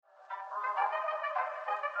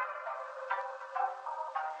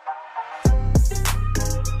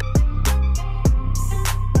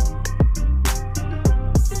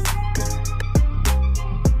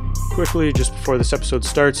quickly, just before this episode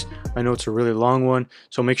starts, I know it's a really long one,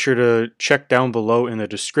 so make sure to check down below in the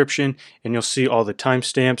description and you'll see all the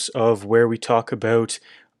timestamps of where we talk about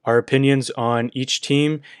our opinions on each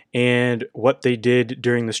team and what they did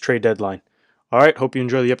during this trade deadline. All right, hope you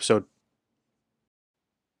enjoy the episode.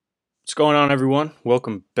 What's going on, everyone?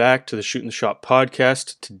 Welcome back to the Shooting the Shot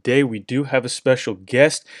podcast. Today we do have a special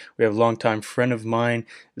guest. We have a longtime friend of mine,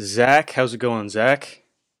 Zach. How's it going, Zach?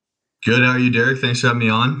 Good. How are you, Derek? Thanks for having me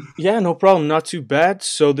on. Yeah, no problem. Not too bad.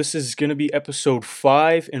 So this is going to be episode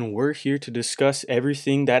 5, and we're here to discuss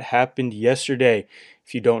everything that happened yesterday.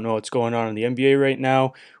 If you don't know what's going on in the NBA right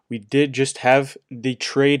now, we did just have the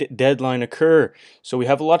trade deadline occur. So we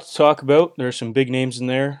have a lot to talk about. There are some big names in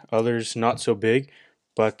there, others not so big,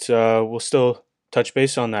 but we'll still touch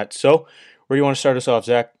base on that. So where do you want to start us off,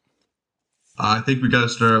 Zach? I think we got to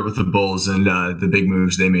start out with the Bulls and the big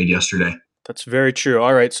moves they made yesterday. That's very true.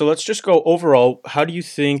 All right, so let's just go overall. How do you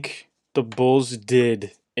think the Bulls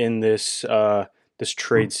did in this this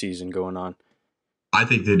trade season going on? I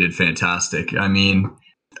think they did fantastic. I mean,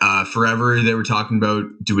 forever they were talking about,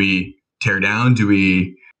 do we tear down? Do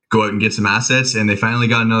we go out and get some assets? And they finally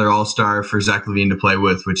got another all-star for Zach LaVine to play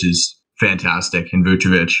with, which is fantastic, and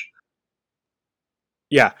Vucevic.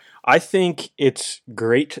 Yeah, I think it's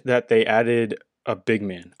great that they added a big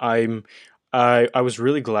man. I was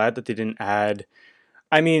really glad that they didn't add.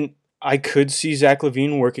 I mean, I could see Zach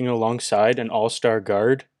LaVine working alongside an all-star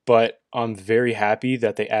guard, but I'm very happy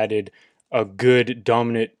that they added a good,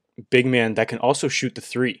 dominant big man that can also shoot the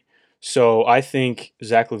three. So I think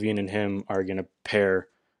Zach LaVine and him are going to pair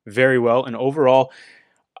very well. And overall,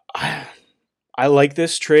 I like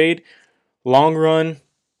this trade. Long run,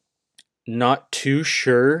 not too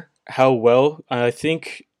sure how well. I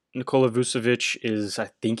think Nikola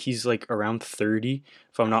Vucevic he's like around 30,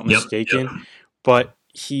 if I'm not mistaken. Yep. But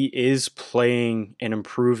he is playing and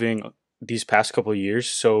improving these past couple of years,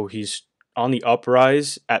 so he's on the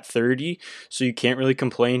uprise at 30, so you can't really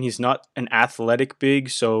complain. He's not an athletic big,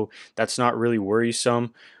 so that's not really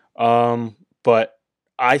worrisome. But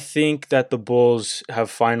I think that the Bulls have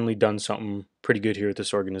finally done something pretty good here with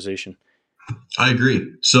this organization. I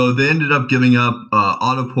agree. So they ended up giving up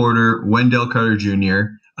Otto Porter, Wendell Carter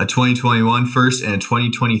Jr., a 2021 first and a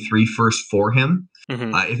 2023 first for him.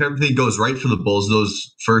 Mm-hmm. If everything goes right for the Bulls,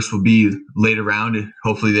 those first will be later round.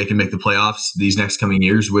 Hopefully they can make the playoffs these next coming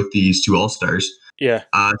years with these two All-Stars. Yeah.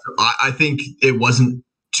 I think it wasn't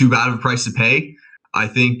too bad of a price to pay. I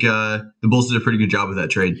think the Bulls did a pretty good job with that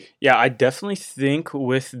trade. Yeah, I definitely think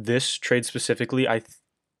with this trade specifically, I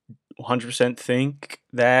 100% think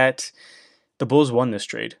that the Bulls won this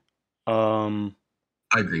trade.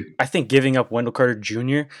 I agree. I think giving up Wendell Carter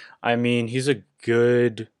Jr., I mean, he's a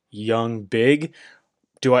good young big.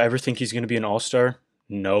 Do I ever think he's going to be an all-star?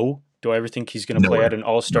 No. Do I ever think he's going to play at an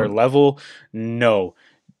all-star level? No.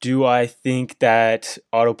 Do I think that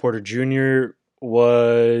Otto Porter Jr.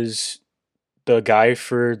 was the guy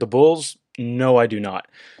for the Bulls? No, I do not.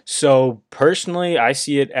 So personally, I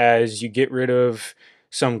see it as you get rid of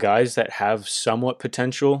some guys that have somewhat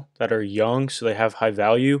potential, that are young, so they have high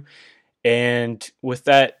value. And with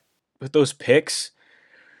those picks,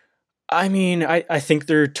 I mean, I think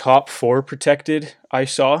they're top 4 protected, I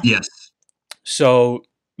saw. Yes. So,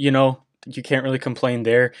 you can't really complain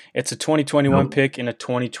there. It's a 2021 pick and a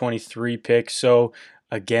 2023 pick. So,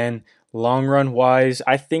 again, long run wise,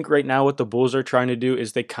 I think right now what the Bulls are trying to do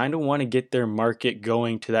is they kind of want to get their market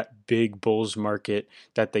going to that big Bulls market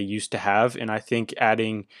that they used to have. And I think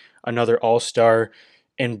adding another all-star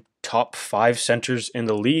and top 5 centers in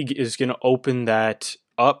the league is going to open that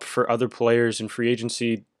up for other players, and free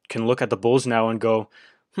agency can look at the Bulls now and go,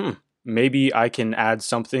 maybe I can add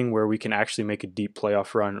something where we can actually make a deep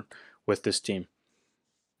playoff run with this team.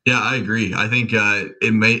 Yeah, I agree. I think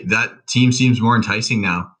that team seems more enticing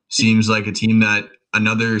now. Seems like a team that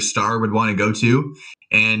another star would want to go to.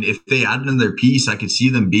 And if they add another piece, I could see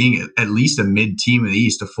them being at least a mid-team in the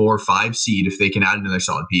East, a 4 or 5 seed, if they can add another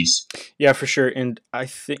solid piece. Yeah, for sure. And I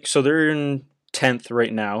think so. They're in 10th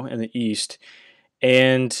right now in the East.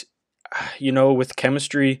 And, with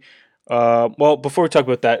chemistry, well, before we talk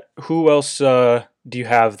about that, who else do you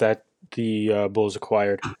have that the Bulls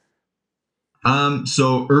acquired?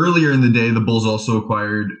 So earlier in the day, the Bulls also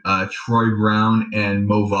acquired Troy Brown and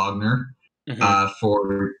Mo Wagner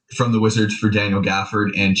from the Wizards for Daniel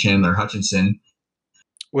Gafford and Chandler Hutchinson.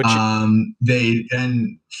 They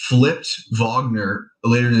then flipped Wagner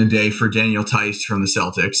later in the day for Daniel Tice from the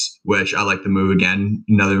Celtics, which I like the move again.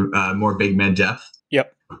 Another more big man depth.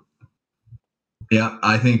 Yep. Yeah,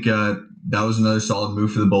 I think that was another solid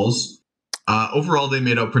move for the Bulls. Overall, they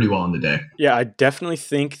made out pretty well on the day. Yeah, I definitely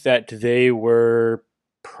think that they were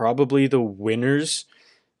probably the winners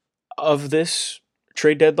of this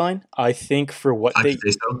trade deadline. I think for what I'd they,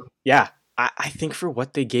 say so. yeah, I think for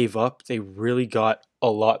what they gave up, they really got a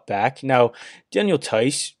lot back. Now, Daniel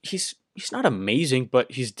Tice, he's not amazing,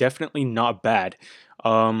 but he's definitely not bad.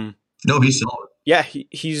 Um, No, he's solid. yeah,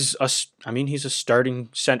 I mean, he's a starting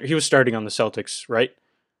center. He was starting on the Celtics, right?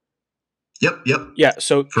 Yep, yep. Yeah,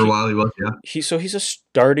 so For a while he was, yeah. he's a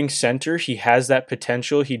starting center. He has that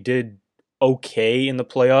potential. He did okay in the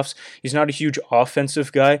playoffs. He's not a huge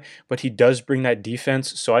offensive guy, but he does bring that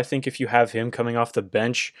defense. So I think if you have him coming off the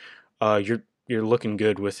bench, you're looking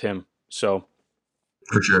good with him. So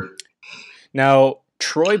For sure. now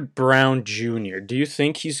Troy Brown Jr. Do you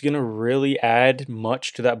think he's gonna really add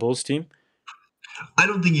much to that Bulls team? I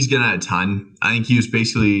don't think he's gonna add a ton. I think he was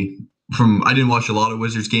basically from I didn't watch a lot of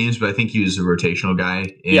Wizards games, but I think he was a rotational guy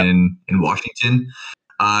Yeah. in Washington.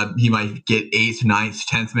 He might get eighth, ninth,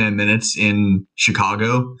 10th man minutes in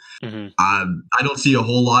Chicago. Hmm. I don't see a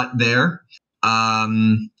whole lot there.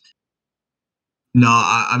 Um, no,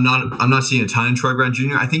 I'm not. I'm not seeing a ton in Troy Brown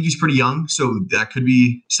Jr. I think he's pretty young, so that could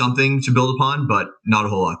be something to build upon, but not a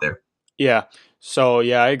whole lot there. Yeah. So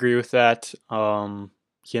yeah, I agree with that.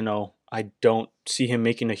 I don't see him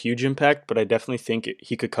making a huge impact, but I definitely think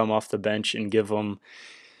he could come off the bench and give them,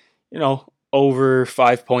 over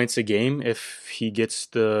 5 points a game if he gets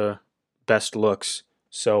the best looks.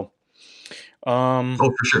 So, um, Oh,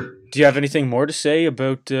 for sure. do you have anything more to say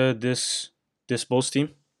about this Bulls team?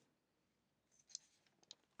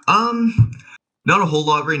 Um, Not a whole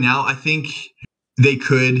lot right now. I think they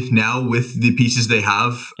could now with the pieces they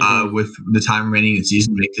have, Hmm. with the time remaining in the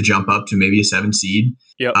season, make the jump up to maybe a 7 seed.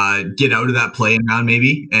 Yep. Get out of that play-in round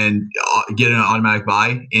maybe and get an automatic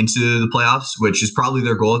bye into the playoffs, which is probably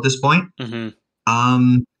their goal at this point. Hmm.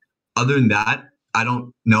 Um, Other than that, I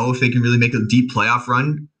don't know if they can really make a deep playoff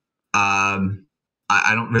run. Um,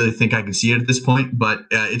 I don't really think I can see it at this point, but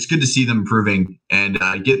it's good to see them improving and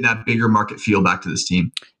getting that bigger market feel back to this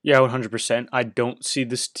team. Yeah, 100%. I don't see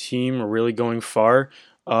this team really going far,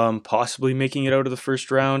 possibly making it out of the first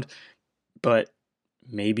round, but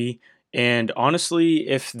maybe. And honestly,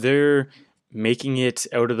 if they're making it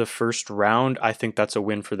out of the first round, I think that's a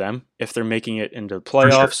win for them. If they're making it into the For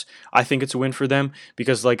sure. playoffs, I think it's a win for them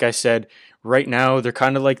because, like I said, right now they're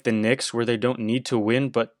kind of like the Knicks where they don't need to win,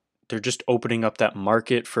 but they're just opening up that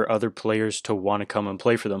market for other players to want to come and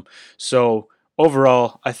play for them. So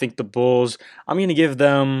overall, I think the Bulls, I'm going to give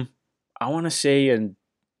them, I want to say a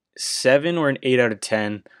 7 or an 8 out of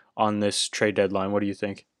 10 on this trade deadline. What do you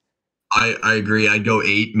think? I agree. I'd go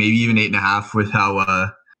eight, maybe even 8.5 with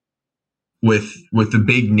how with the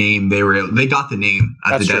big name they got the name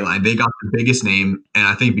at the That's true. deadline. They got the biggest name, and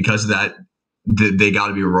I think because of that, they got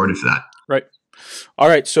to be rewarded for that. Right. All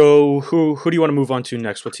right. So who do you want to move on to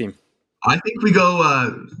next? What team? I think we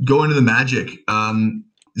go into the Magic.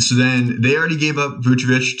 So then they already gave up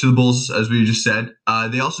Vucevic to the Bulls, as we just said.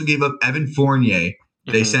 They also gave up Evan Fournier.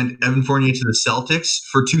 They Hmm. sent Evan Fournier to the Celtics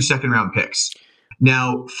for 2 second-round picks.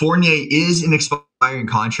 Now, Fournier is an expiring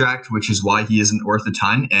contract, which is why he isn't worth a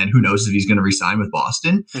ton. And who knows if he's going to resign with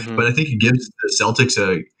Boston. Hmm. But I think it gives the Celtics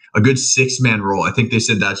a good six-man role. I think they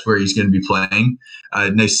said that's where he's going to be playing.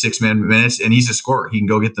 Nice six-man minutes. And he's a scorer. He can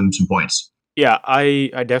go get them some points. Yeah, I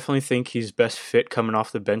definitely think he's best fit coming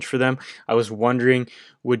off the bench for them. I was wondering,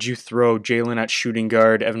 would you throw Jalen at shooting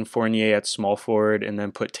guard, Evan Fournier at small forward, and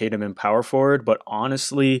then put Tatum in power forward? But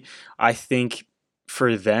honestly, I think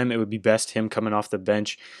for them it would be best him coming off the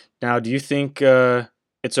bench. Now, do you think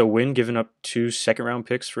it's a win giving up 2 second round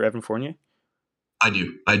picks for Evan Fournier? I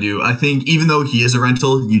do. I do. I think even though he is a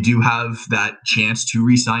rental, you do have that chance to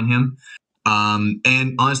re-sign him.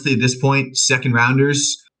 And honestly, at this point, second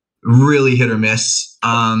rounders really hit or miss.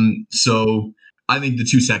 So I think the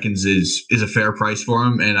 2 seconds is a fair price for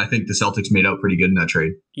him, and I think the Celtics made out pretty good in that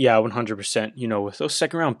trade. Yeah, 100%. With those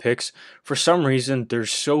second round picks, for some reason, they're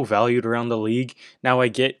so valued around the league. Now, I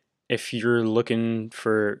get if you're looking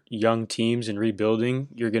for young teams and rebuilding,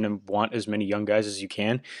 you're going to want as many young guys as you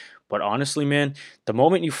can. But honestly, man, the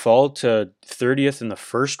moment you fall to 30th in the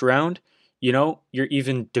first round, you're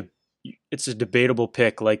even it's a debatable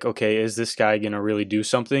pick. Like, okay, is this guy going to really do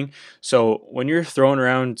something? So when you're throwing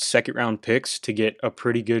around second round picks to get a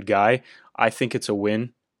pretty good guy, I think it's a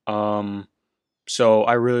win. So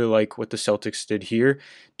I really like what the Celtics did here.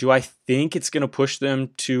 Do I think it's going to push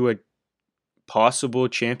them to a possible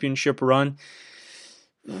championship run?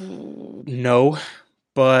 No,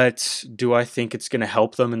 but do I think it's going to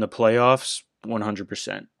help them in the playoffs?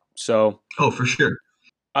 100%. So, Oh, for sure.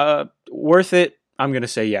 worth it? I'm going to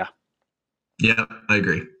say yeah. Yeah, I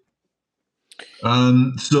agree.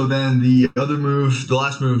 So then the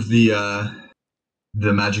last move,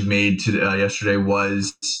 the Magic made to, yesterday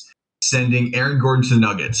was sending Aaron Gordon to the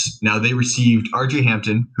Nuggets. Now they received RJ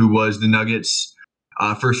Hampton, who was the Nuggets'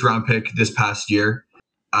 first round pick this past year.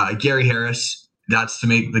 Gary Harris, that's to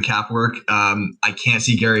make the cap work. I can't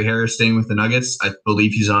see Gary Harris staying with the Nuggets. I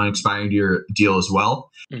believe he's on an expiring deal as well.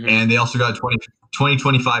 Mm-hmm. And they also got a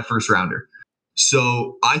 2025 first rounder.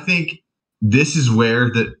 So I think this is where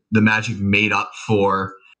the Magic made up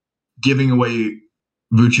for giving away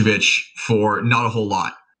Vucevic for not a whole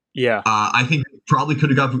lot. Yeah. I think probably could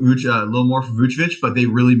have got a little more for Vucevic, but they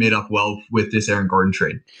really made up well with this Aaron Gordon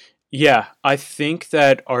trade. Yeah, I think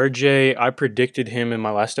that RJ, I predicted him in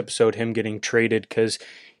my last episode, him getting traded because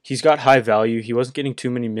he's got high value. He wasn't getting too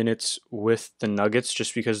many minutes with the Nuggets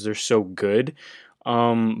just because they're so good.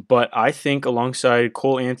 But I think alongside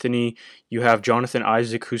Cole Anthony, you have Jonathan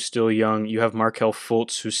Isaac, who's still young. You have Markelle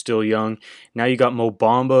Fultz, who's still young. Now you got Mo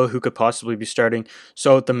Bamba, who could possibly be starting.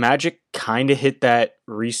 So the Magic kind of hit that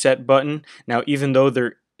reset button. Now, even though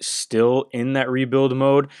they're still in that rebuild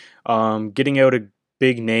mode, getting out a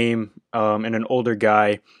big name and an older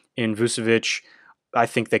guy in Vucevic, I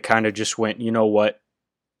think they kind of just went, you know what?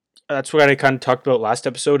 That's what I kind of talked about last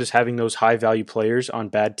episode is having those high value players on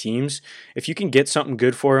bad teams. If you can get something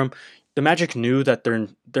good for them, the Magic knew that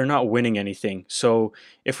they're not winning anything. So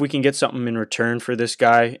if we can get something in return for this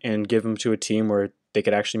guy and give him to a team where they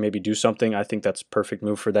could actually maybe do something, I think that's a perfect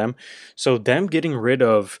move for them. So them getting rid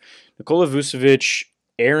of Nikola Vucevic,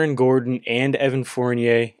 Aaron Gordon, and Evan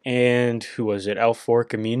Fournier, and who was it? Al-Farouq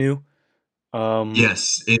Aminu.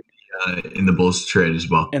 Yes, in the Bulls trade as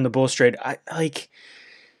well. In the Bulls trade, I like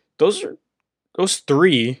those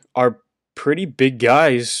three are pretty big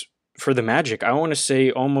guys for the Magic. I want to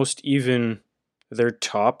say almost even their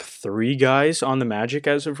top three guys on the Magic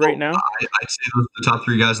as of right now. I'd say those are the top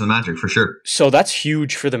three guys in the Magic for sure. So that's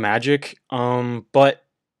huge for the Magic. But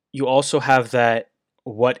you also have that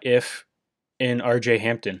what if in RJ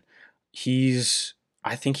Hampton.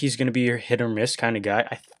 I think he's going to be a hit or miss kind of guy.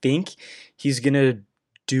 I think he's going to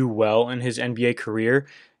do well in his NBA career.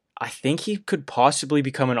 I think he could possibly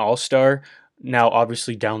become an all-star now,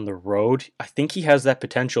 obviously down the road. I think he has that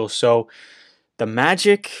potential. So the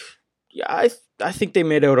Magic, yeah, I think they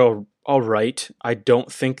made out all right. I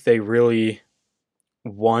don't think they really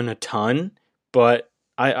won a ton, but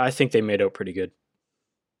I think they made out pretty good.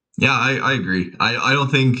 Yeah, I agree. I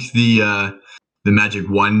don't think the Magic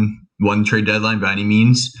won trade deadline by any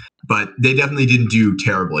means, but they definitely didn't do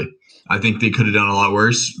terribly. I think they could have done a lot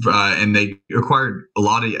worse, and they acquired a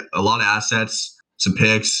lot of assets, some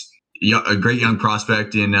picks, a great young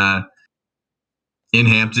prospect in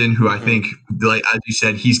Hampton, who I think, like as you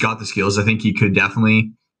said, he's got the skills. I think he could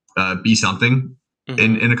definitely be something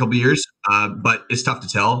in a couple of years, but it's tough to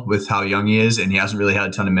tell with how young he is, and he hasn't really had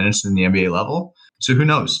a ton of minutes in the NBA level. So who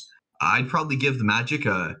knows? I'd probably give the Magic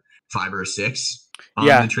a 5 or a 6 on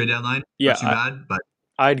the trade deadline. Yeah, not too bad, but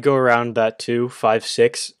I'd go around that too, 5,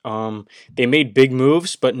 6. They made big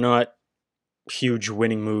moves, but not huge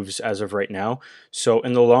winning moves as of right now. So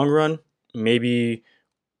in the long run, maybe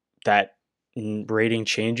that rating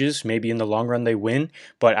changes. Maybe in the long run they win,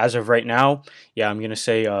 but as of right now, yeah, I'm gonna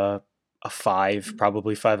say a 5,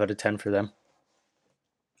 probably 5 out of 10 for them.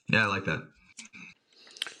 Yeah, I like that.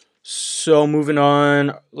 So moving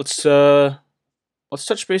on, let's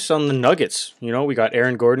touch base on the Nuggets. You know, we got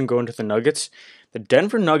Aaron Gordon going to the Nuggets. The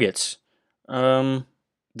Denver Nuggets, they got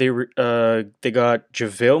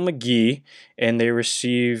JaVale McGee, and they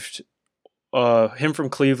received him from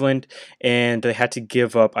Cleveland, and they had to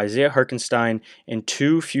give up Isaiah Hartenstein and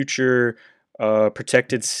 2 future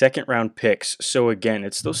protected second round picks. So again,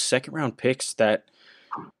 it's those second round picks that,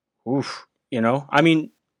 I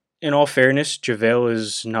mean, in all fairness, JaVale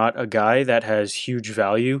is not a guy that has huge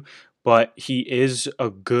value, but he is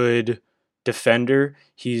a good defender.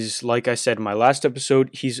 He's, like I said in my last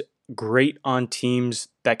episode, he's great on teams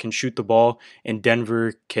that can shoot the ball, and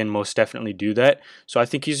Denver can most definitely do that. So I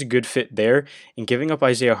think he's a good fit there. And giving up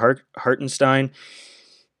Isaiah Hartenstein,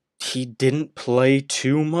 he didn't play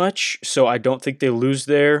too much, so I don't think they lose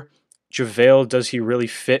there. JaVale, does he really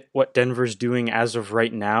fit what Denver's doing as of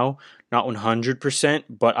right now? Not 100%,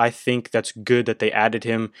 but I think that's good that they added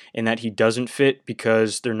him and that he doesn't fit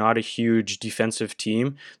because they're not a huge defensive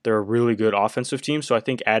team. They're a really good offensive team, so I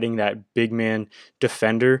think adding that big man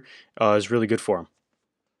defender is really good for him.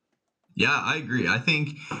 Yeah, I agree. I think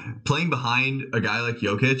playing behind a guy like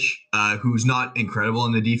Jokic, who's not incredible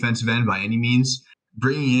in the defensive end by any means,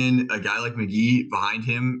 bringing in a guy like McGee behind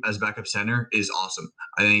him as backup center is awesome.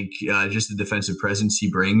 I think just the defensive presence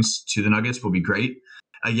he brings to the Nuggets will be great.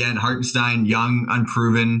 Again, Hartenstein, young,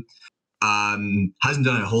 unproven. Hasn't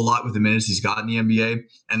done a whole lot with the minutes he's got in the NBA,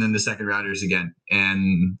 and then the second rounders again.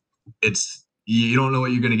 And it's you don't know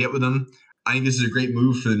what you're going to get with them. I think this is a great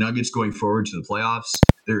move for the Nuggets going forward to the playoffs.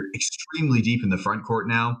 They're extremely deep in the front court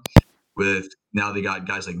now. With now they got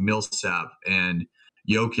guys like Millsap and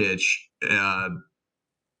Jokic, uh,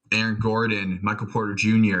 Aaron Gordon, Michael Porter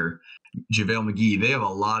Jr., JaVale McGee. They have a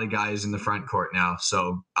lot of guys in the front court now,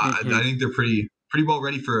 so I think they're pretty well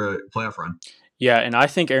ready for a playoff run. Yeah, and I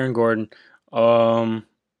think Aaron Gordon, um,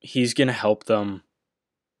 he's gonna help them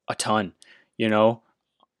a ton. You know,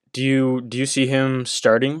 do you see him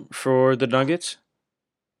starting for the Nuggets?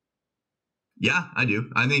 Yeah, I do.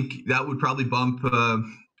 I think that would probably bump.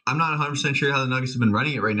 I'm not 100% sure how the Nuggets have been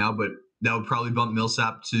running it right now, but that would probably bump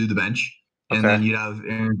Millsap to the bench, and Okay, then you'd have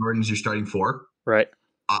Aaron Gordon as your starting four. right.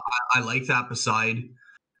 I, I like that beside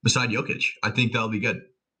Jokic. I think that'll be good.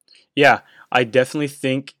 Yeah, I definitely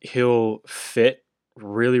think he'll fit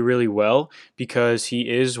really, really well because he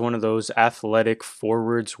is one of those athletic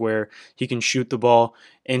forwards where he can shoot the ball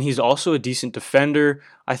and he's also a decent defender.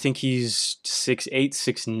 I think he's 6'8",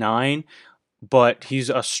 6'9", but he's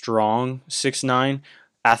a strong 6'9",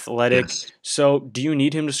 athletic. Yes. So, do you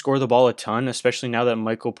need him to score the ball a ton, especially now that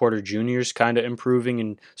Michael Porter Jr. is kind of improving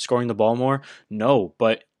and scoring the ball more? No,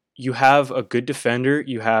 but you have a good defender,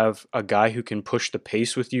 you have a guy who can push the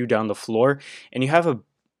pace with you down the floor, and you have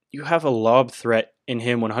a lob threat in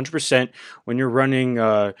him 100% when you're running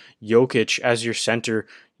Jokic as your center.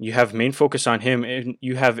 You have main focus on him, and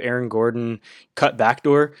you have Aaron Gordon cut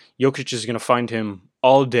backdoor. Jokic is going to find him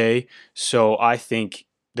all day. So I think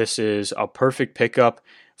this is a perfect pickup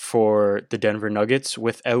for the Denver Nuggets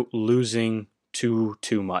without losing too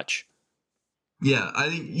much. Yeah, I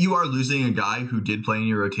think you are losing a guy who did play in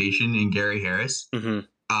your rotation in Gary Harris. Hmm.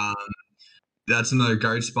 Um, that's another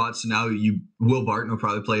guard spot. So now you Will Barton will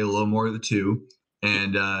probably play a little more of the two,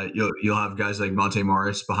 and you'll have guys like Monte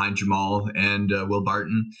Morris behind Jamal and Will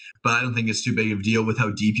Barton. But I don't think it's too big of a deal with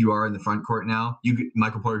how deep you are in the front court now.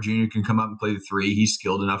 Michael Porter Jr. can come up and play the three. He's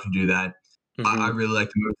skilled enough to do that. I Hmm. really like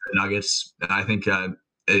the move for the Nuggets, and I think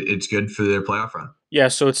it's good for their playoff run. Yeah,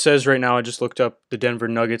 so it says right now, I just looked up the Denver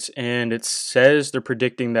Nuggets, and it says they're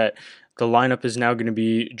predicting that the lineup is now going to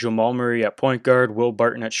be Jamal Murray at point guard, Will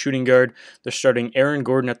Barton at shooting guard. They're starting Aaron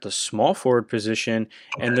Gordon at the small forward position,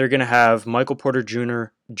 and they're going to have Michael Porter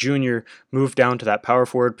Jr. move down to that power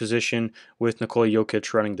forward position with Nikola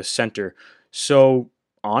Jokic running the center. So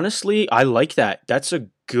honestly, I like that. That's a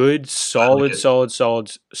good, I like solid, it. solid,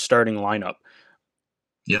 solid starting lineup.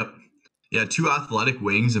 Yep. Yeah, two athletic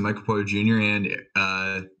wings and Michael Porter Jr. And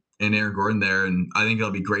Aaron Gordon there, and I think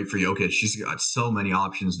that'll be great for Jokic. She's got so many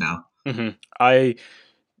options now. Hmm. I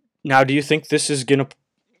Now, do you think this is going to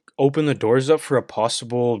open the doors up for a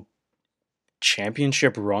possible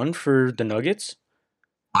championship run for the Nuggets?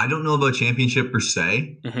 I don't know about championship per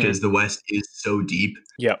se Hmm. because the West is so deep.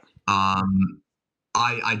 Yeah. Um,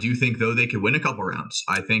 I do think though they could win a couple rounds.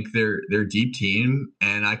 I think they're a deep team,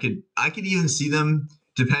 and I could even see them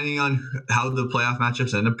depending on how the playoff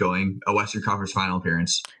matchups end up going, a Western Conference Final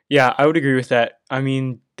appearance. Yeah, I would agree with that. I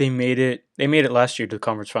mean, they made it. They made it last year to the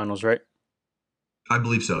conference finals, right? I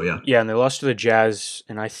believe so. Yeah. Yeah, and they lost to the Jazz,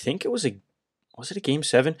 and I think it was it a game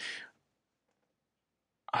seven?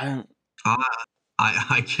 I don't. Uh,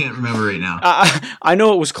 I can't remember right now. I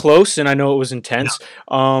know it was close, and I know it was Yeah. intense.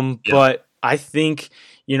 Yeah. But I think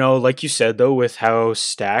like you said though, with how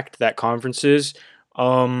stacked that conference is,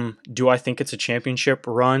 do I think it's a championship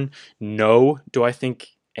run? No. Do I think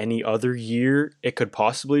any other year it could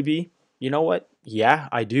possibly be? You know what? Yeah,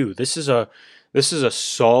 I do. This is a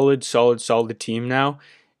solid, solid, solid team now,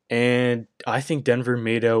 and I think Denver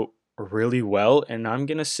made out really well. And I'm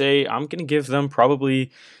gonna give them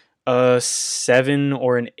probably a 7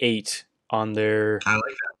 or an 8 on their. I like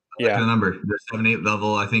that. I like Yeah. the number. The 7-8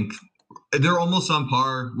 level. I think they're almost on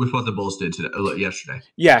par with what the Bulls did today, yesterday.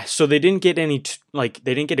 Yeah, so they didn't get they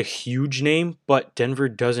didn't get a huge name, but Denver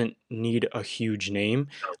doesn't need a huge name.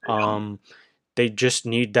 Um they just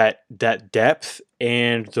need that depth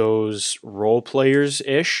and those role players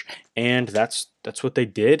ish, and that's what they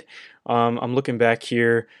did. I'm looking back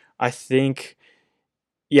here. I think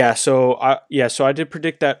so I did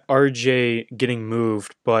predict that RJ getting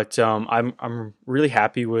moved, but I'm really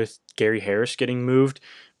happy with Gary Harris getting moved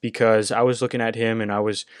because I was looking at him and I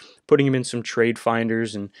was putting him in some trade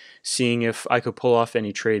finders and seeing if I could pull off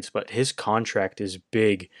any trades, but his contract is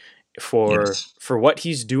big for Yes. for what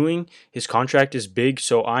he's doing. His contract is big,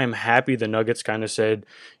 so I am happy the Nuggets kind of said,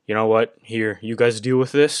 "You know what? Here, you guys deal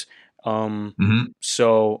with this." Um Hmm.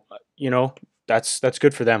 so, that's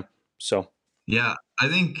good for them. So, Yeah, I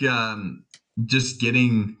think just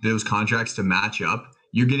getting those contracts to match up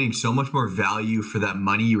you're getting so much more value for that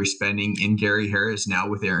money you were spending in Gary Harris now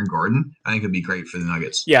with Aaron Gordon. I think it'd be great for the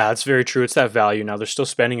Nuggets. Yeah, that's very true. It's that value. Now they're still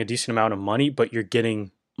spending a decent amount of money, but you're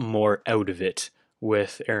getting more out of it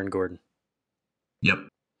with Aaron Gordon. Yep.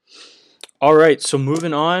 All right, so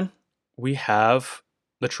moving on, we have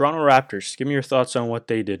the Toronto Raptors. Give me your thoughts on what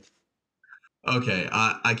they did. Okay,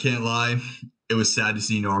 I can't lie. It was sad to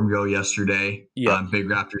see Norm go yesterday. Yeah. I'm a big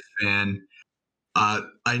Raptors fan. I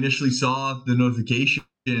initially saw the notification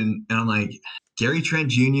and I'm like, Gary Trent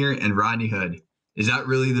Jr. and Rodney Hood. Is that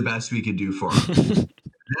really the best we could do for him? Then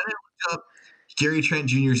I looked up Gary Trent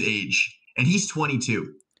Jr.'s age, and he's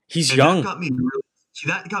 22. He's and young.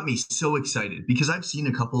 That got me so excited because I've seen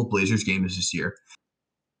a couple of Blazers games this year,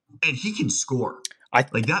 and he can score.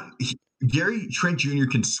 Gary Trent Jr.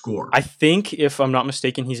 can score. I think, if I'm not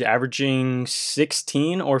mistaken, he's averaging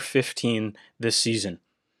 16 or 15 this season.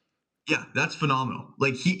 Yeah, that's phenomenal.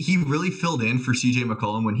 Like he really filled in for CJ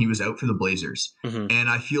McCollum when he was out for the Blazers. Mm-hmm. And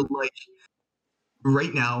I feel like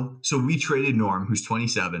right now, so we traded Norm, who's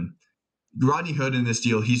 27. Rodney Hood in this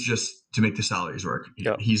deal, he's just to make the salaries work.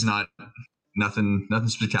 Yep. He's not nothing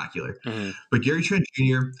spectacular. Mm-hmm. But Gary Trent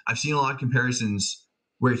Jr., I've seen a lot of comparisons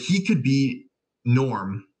where he could be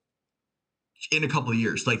Norm in a couple of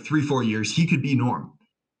years, like 3-4 years, he could be Norm.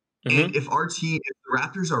 Mm-hmm. And if the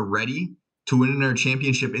Raptors are ready to win another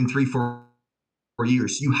championship in 3-4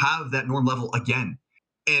 years, you have that Norm level again.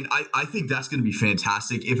 And I think that's going to be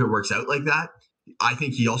fantastic if it works out like that. I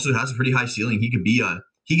think he also has a pretty high ceiling. He could be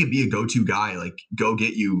a go-to guy, like go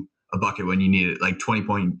get you a bucket when you need it, like 20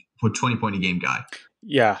 point a game guy.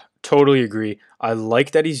 Yeah, totally agree. I like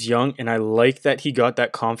that he's young, and I like that he got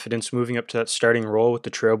that confidence moving up to that starting role with the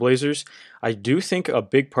Trailblazers. I do think a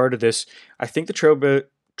big part of this, I think the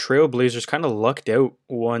Trailblazers kind of lucked out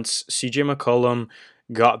once CJ McCollum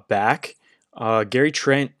got back. Gary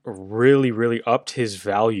Trent really, really upped his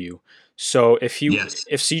value. So if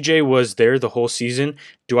CJ was there the whole season,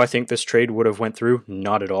 do I think this trade would have went through?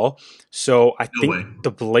 Not at all. So I think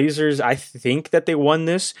the Blazers, I think that they won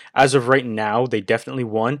this. As of right now, they definitely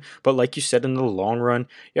won. But like you said, in the long run,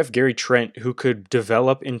 you have Gary Trent who could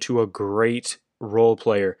develop into a great role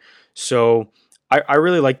player. So I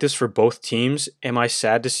really like this for both teams. Am I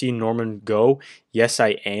sad to see Norman go? Yes,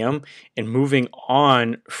 I am. And moving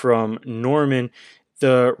on from Norman,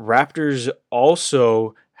 the Raptors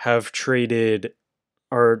also have traded,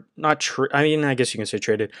 or not, I guess you can say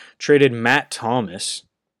traded Matt Thomas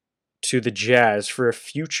to the Jazz for a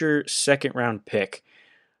future second round pick.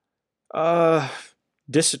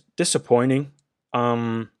 Disappointing.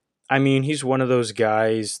 I mean, he's one of those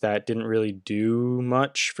guys that didn't really do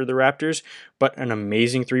much for the Raptors, but an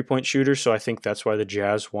amazing three-point shooter, so I think that's why the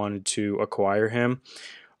Jazz wanted to acquire him.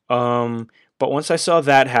 But once I saw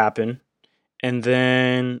that happen, and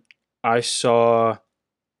then I saw,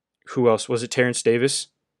 who else? Was it Terrence Davis?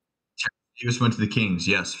 Terrence Davis went to the Kings,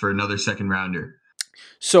 yes, for another second rounder.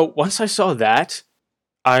 So once I saw that,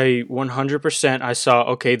 I 100% I saw,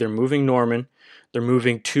 okay, they're moving Norman, they're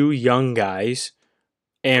moving two young guys,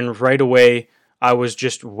 and right away I was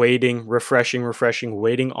just waiting, refreshing,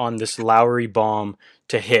 waiting on this Lowry bomb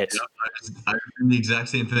to hit. Yeah, I did the exact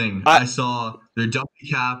same thing. I saw they're dumping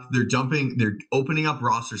cap, they're opening up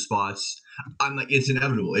roster spots. I'm like, it's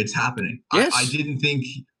inevitable, it's happening. Yes. I didn't think.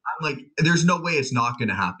 I'm like, there's no way it's not going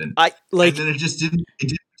to happen. And then it just didn't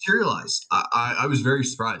materialize. I was very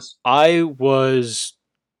surprised. I was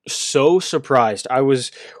so surprised.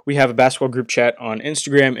 We have a basketball group chat on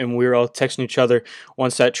Instagram, and we were all texting each other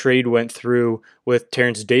once that trade went through with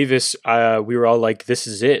Terrence Davis. We were all like, this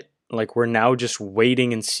is it. Like, we're now just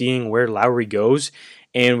waiting and seeing where Lowry goes.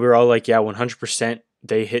 And we were all like, yeah, 100%.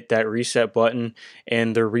 They hit that reset button,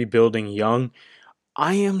 and they're rebuilding young.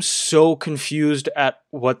 I am so confused at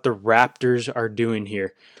what the Raptors are doing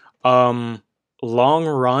here. Long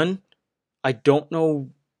run, I don't know.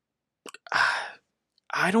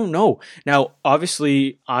 I don't know. Now,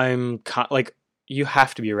 obviously, I'm like, you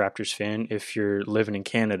have to be a Raptors fan if you're living in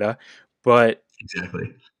Canada, but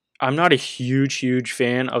exactly, I'm not a huge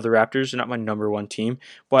fan of the Raptors. They're not my number one team,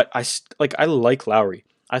 but I like Lowry.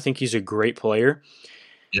 I think he's a great player.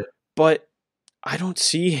 Yeah. But I don't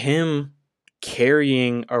see him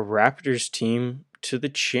carrying a Raptors team to the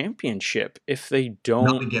championship if they don't.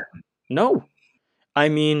 Not again. No. I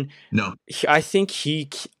mean, no. I think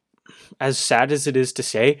as sad as it is to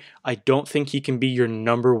say, I don't think he can be your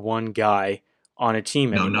number one guy on a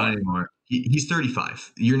team anymore. No, not anymore. He's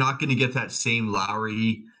 35. You're not going to get that same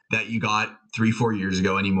Lowry that you got 3-4 years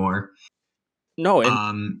ago anymore. No.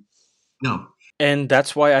 No. And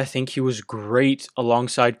that's why I think he was great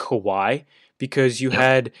alongside Kawhi, because you Yep.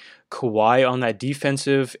 had Kawhi on that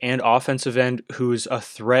defensive and offensive end who's a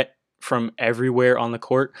threat from everywhere on the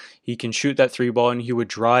court. He can shoot that three ball and he would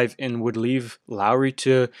drive and would leave Lowry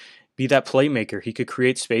to be that playmaker. He could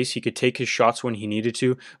create space, he could take his shots when he needed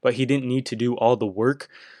to, but he didn't need to do all the work.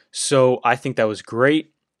 So I think that was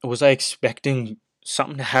great. Was I expecting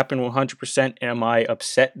something to happen 100%? Am I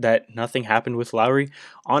upset that nothing happened with Lowry?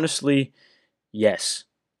 Honestly, yes.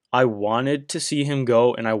 I wanted to see him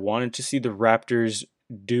go and I wanted to see the Raptors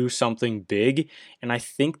do something big, and I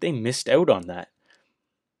think they missed out on that.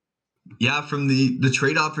 Yeah, from the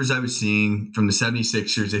trade offers I was seeing from the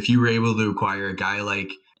 76ers, if you were able to acquire a guy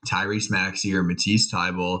like Tyrese Maxey or Matisse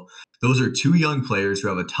Thybulle, those are two young players who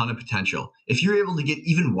have a ton of potential. If you're able to get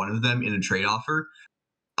even one of them in a trade offer,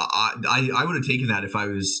 I would have taken that if I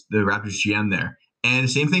was the Raptors GM there. And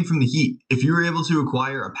same thing from the Heat. If you were able to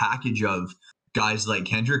acquire a package of guys like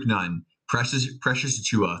Kendrick Nunn, Precious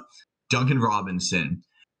Achua, Duncan Robinson,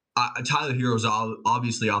 Tyler Hero's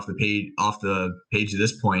obviously off the page at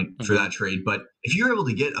this point for Mm-hmm. that trade. But if you're able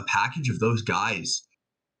to get a package of those guys,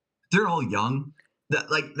 they're all young.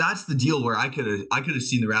 That's the deal where I could have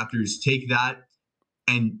seen the Raptors take that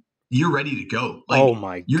and you're ready to go. Oh Like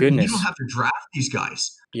my you don't goodness. have to draft these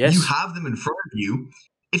guys. You Yes. have them in front of you.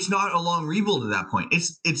 It's not a long rebuild at that point.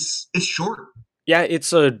 It's short. Yeah,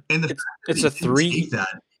 it's a And the fact that it's they a didn't take three.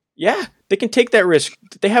 that, Yeah, they can take that risk.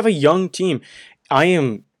 They have a young team. I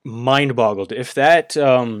am mind boggled if that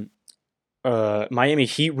Miami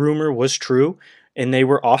Heat rumor was true, and they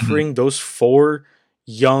were mhm, offering those four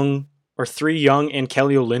young or three young and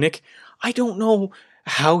Kelly Olynyk. I don't know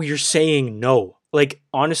how you're saying no. Like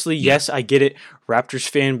honestly, yeah, yes, I get it. Raptors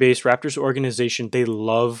fan base, Raptors organization, they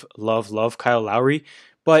love, love, love Kyle Lowry,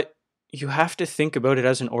 but you have to think about it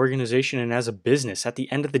as an organization and as a business. At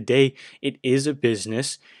the end of the day, it is a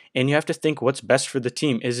business, and you have to think what's best for the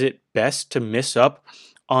team. Is it best to miss up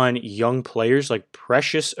on young players like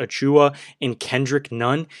Precious Achua and Kendrick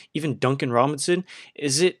Nunn, even Duncan Robinson?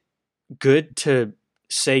 Is it good to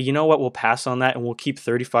say, you know what, we'll pass on that and we'll keep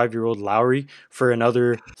 35-year-old Lowry for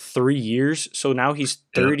another 3 years? So now he's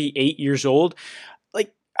yeah. 38 years old.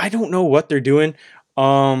 Like, I don't know what they're doing.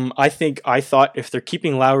 I thought if they're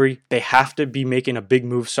keeping Lowry, they have to be making a big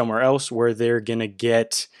move somewhere else where they're gonna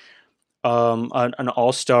get an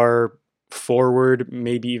all-star forward,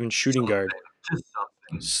 maybe even shooting guard. Something, just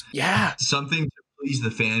something, Yeah. something to please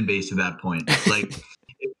the fan base at that point. Like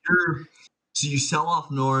if you're so you sell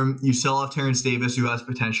off Norm, you sell off Terrence Davis, who has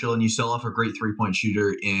potential, and you sell off a great 3-point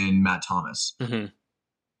shooter in Matt Thomas. Hmm.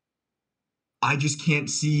 I just can't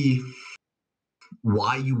see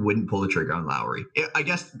why you wouldn't pull the trigger on Lowry. I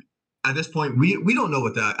guess at this point, we don't know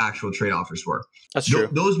what the actual trade offers were. That's true.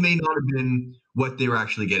 Those may not have been what they were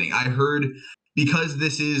actually getting. I heard because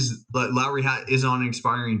this is Lowry is on an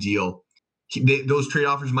expiring deal. Those trade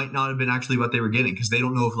offers might not have been actually what they were getting because they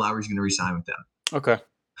don't know if Lowry's going to resign with them. Okay.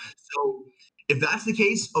 So if that's the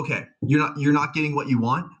case, okay, you're not getting what you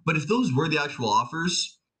want. But if those were the actual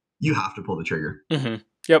offers, you have to pull the trigger. Hmm.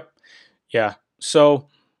 Yep. Yeah. So,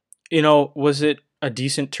 was it a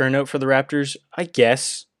decent turnout for the Raptors? I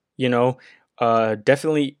guess,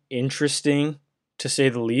 definitely interesting to say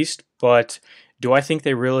the least, but do I think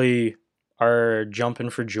they really are jumping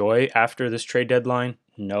for joy after this trade deadline?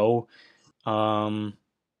 No. Um,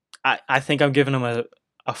 I think I'm giving them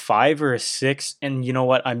a 5 or a 6, and you know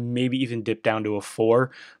what? I maybe even dip down to a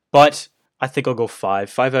 4, but I think I'll go 5.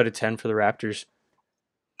 5 out of 10 for the Raptors.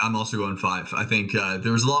 I'm also going 5. I think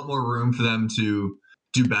there was a lot more room for them to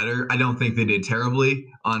do better. I don't think they did terribly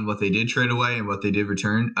on what they did trade away and what they did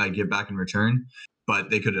get back in return, but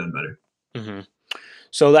they could have done better. Hmm.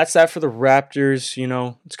 So that's that for the Raptors.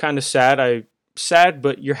 It's kind of sad. Sad,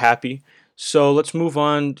 but you're happy. So let's move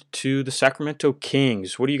on to the Sacramento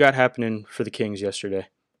Kings. What do you got happening for the Kings yesterday?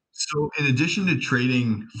 So, in addition to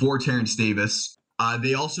trading for Terrence Davis,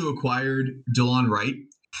 they also acquired DeLon Wright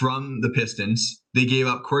from the Pistons. They gave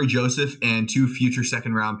up Corey Joseph and 2 future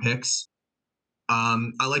second round picks.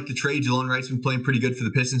 I like the trade. DeLon Wright's been playing pretty good for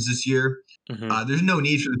the Pistons this year. Hmm. There's no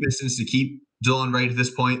need for the Pistons to keep DeLon Wright at this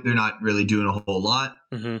point. They're not really doing a whole lot.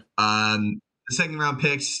 Hmm. The second round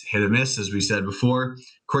picks, hit or miss, as we said before.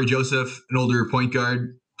 Corey Joseph, an older point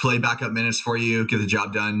guard, play backup minutes for you, get the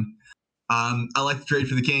job done. I like the trade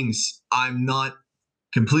for the Kings. I'm not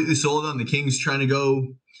completely sold on the Kings trying to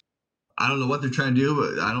go. I don't know what they're trying to do,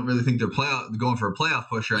 but I don't really think they're going for a playoff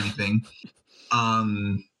push or anything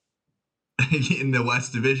um, in the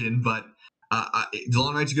West Division. But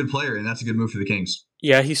DeLon Wright's a good player, and that's a good move for the Kings.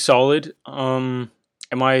 Yeah, he's solid. Am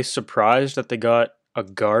I surprised that they got a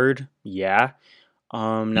guard? Yeah.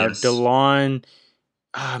 Now Yes. DeLon,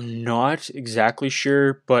 I'm not exactly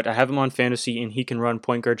sure, but I have him on fantasy, and he can run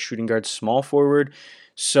point guard, shooting guard, small forward.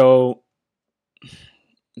 So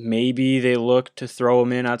maybe they look to throw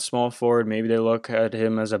him in at small forward. Maybe they look at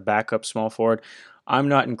him as a backup small forward. I'm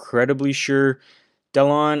not incredibly sure.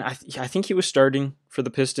 Delon, I think he was starting for the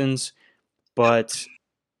Pistons, but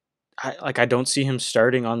I don't see him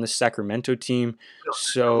starting on the Sacramento team.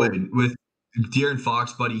 No way. So With De'Aaron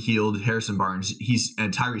Fox, Buddy Hield, Harrison Barnes,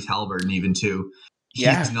 and Tyrese Halliburton even too.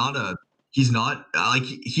 yeah, He's not like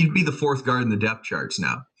he'd be the fourth guard in the depth charts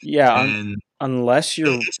now, yeah. and Unless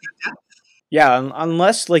you're it's good depth. yeah,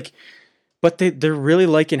 unless like, but they're really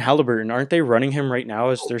liking Halliburton, aren't they? Running him right now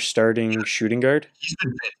as their starting shooting guard. He's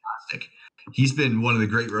been fantastic. He's been one of the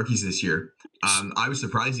great rookies this year. I was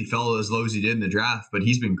surprised he fell as low as he did in the draft, but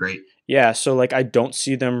he's been great. Yeah, so like I don't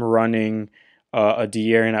see them running a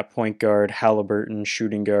De'Aaron at point guard, Halliburton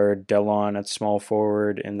shooting guard, Delon at small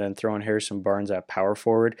forward, and then throwing Harrison Barnes at power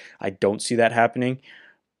forward. I don't see that happening,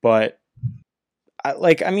 but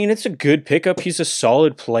I mean, it's a good pickup. He's a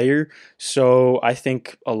solid player, so I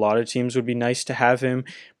think a lot of teams would be nice to have him.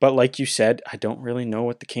 But like you said, I don't really know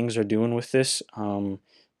what the Kings are doing with this.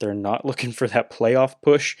 They're not looking for that playoff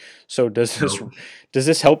push. So Nope. does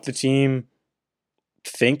this help the team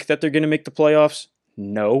think that they're going to make the playoffs?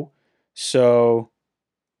 No. So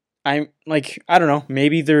I'm like, I don't know.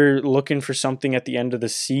 Maybe they're looking for something at the end of the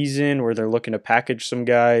season, where they're looking to package some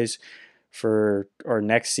guys for or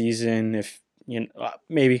next season. If you know,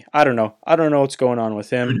 maybe I don't know what's going on with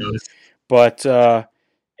Who him, knows? but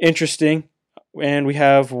interesting. And we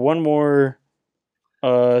have one more.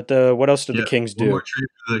 The what else did the Yeah, Kings one more do? trade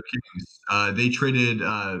for the Kings. They traded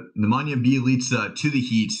Nemanja Bjelica to the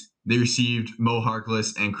Heat. They received Mo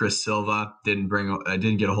Harkless and Chris Silva. Didn't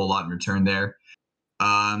get a whole lot in return there.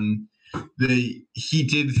 Um, the Heat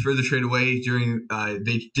did further trade away during.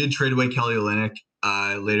 They did trade away Kelly Olynyk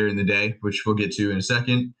later in the day, which we'll get to in a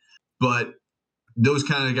second. But those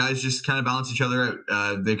kind of guys just kind of balance each other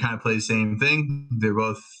out. They kind of play the same thing. They're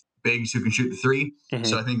both bigs who can shoot the three.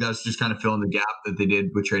 So Hmm. I think that's just kind of filling the gap that they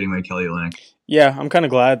did with trading away Kelly Olynyk. Yeah, I'm kind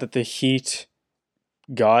of glad that the Heat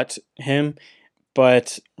got him,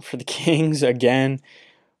 but for the Kings again,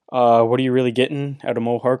 what are you really getting out of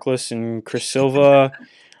Mo Harkless and Chris Silva?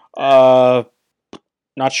 Uh,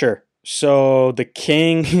 Not sure. So the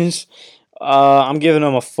Kings, I'm giving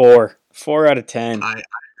them a 4 out of 10. I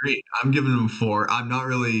agree. I'm giving them 4. I'm not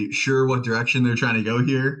really sure what direction they're trying to go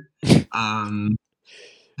here. Um,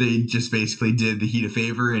 they just basically did the Heat a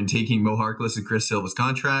favor in taking Mo Harkless and Chris Silva's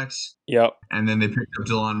contracts, Yep. and then they picked up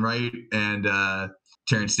Delon Wright and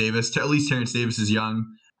Terrence Davis. At least Terrence Davis is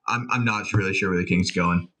young. I'm not really sure where the Kings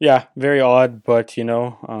going. Yeah, very odd, but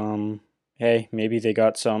hey, maybe they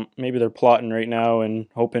got some. Maybe they're plotting right now and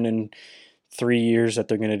hoping in 3 years that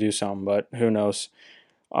they're gonna do something, but who knows?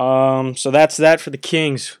 So that's that for the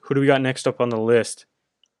Kings. Who do we got next up on the list?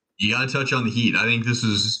 You got to touch on the Heat. I think this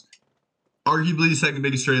is arguably the second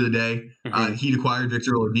biggest trade of the day. Hmm. Heat acquired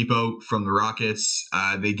Victor Oladipo from the Rockets.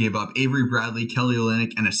 They gave up Avery Bradley, Kelly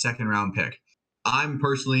Olynyk, and a second round pick. I'm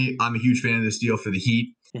a huge fan of this deal for the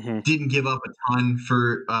Heat. Hmm. Didn't give up a ton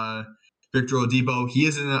for Victor Oladipo. He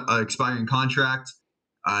is in an expiring contract,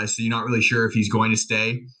 so you're not really sure if he's going to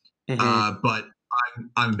stay. Hmm. But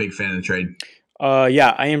I'm a big fan of the trade.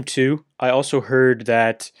 Yeah, I am too. I also heard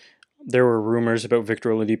that there were rumors about Victor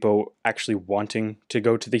Oladipo actually wanting to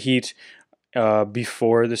go to the Heat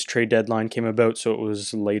before this trade deadline came about. So it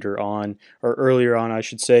was later on, or earlier on, I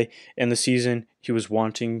should say, in the season. He was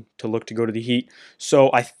wanting to look to go to the Heat. So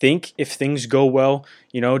I think if things go well,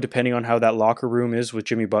 depending on how that locker room is with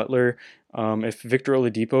Jimmy Butler, if Victor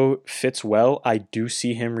Oladipo fits well, I do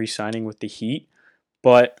see him re-signing with the Heat.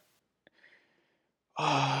 But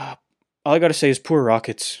uh, all I got to say is poor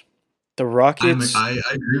Rockets. The Rockets, I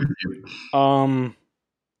agree with you. um,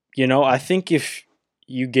 I think if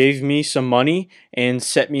you gave me some money and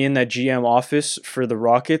set me in that GM office for the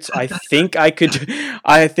Rockets, I think I could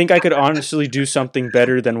honestly do something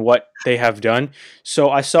better than what they have done. So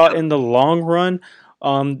I saw Yep. in the long run,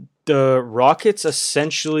 the Rockets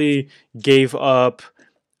essentially gave up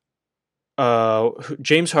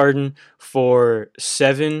James Harden for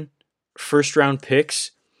 7 first round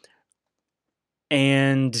picks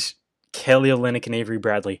and Kelly Olynyk and Avery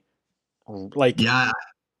Bradley. Like, Yeah,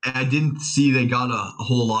 I didn't see they got a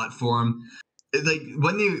whole lot for him. Like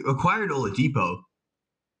when they acquired Oladipo,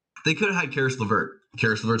 they could have had Karis LeVert.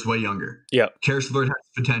 Karis LeVert's way younger. yeah, Karis LeVert has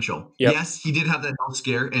potential. yep, Yes, he did have that health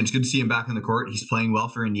scare, and it's good to see him back on the court. He's playing well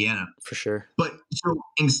for Indiana. for sure. But so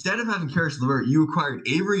instead of having Karis LeVert, you acquired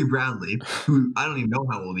Avery Bradley, who I don't even know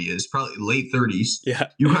how old he is, probably late 30s. Yeah.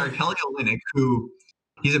 You acquired Kelly Olynyk, who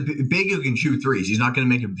He's a big who can shoot threes. He's not going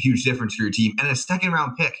to make a huge difference for your team. And a second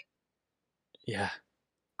round pick, Yeah.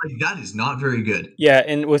 like that is not very good. Yeah,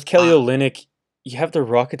 and with Kelly Uh, Olynyk, you have the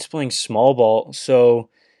Rockets playing small ball, so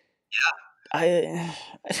I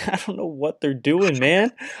I don't know what they're doing,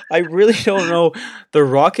 man. I really don't know. The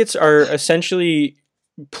Rockets are essentially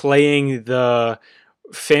playing the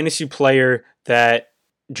fantasy player that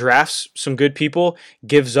drafts some good people,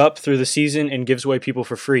 gives up through the season, and gives away people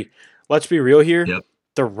for free. Let's be real here. yep.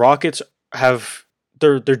 The Rockets have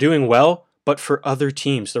they're doing well, but for other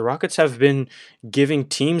teams. The Rockets have been giving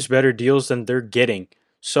teams better deals than they're getting.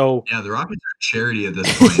 So Yeah, the Rockets are charity at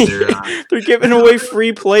this point. they're giving away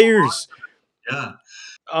free players. Yeah.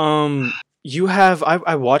 You have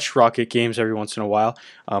I watch Rocket games every once in a while.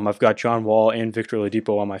 I've got John Wall and Victor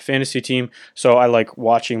Oladipo on my fantasy team, so I like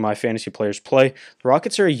watching my fantasy players play. The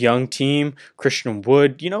Rockets are a young team. Christian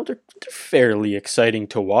Wood, they're fairly exciting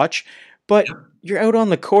to watch, but Yep. you're out on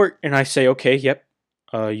the court, and I say, okay, yep,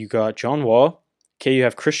 you got John Wall. Okay, you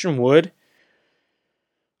have Christian Wood.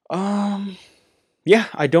 Um, yeah,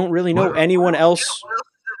 I don't really know What, anyone else. what else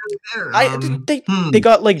is there? I they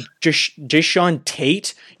got like Jayshawn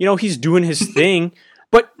Tate. He's doing his thing,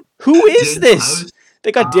 but who is Daniel this? House.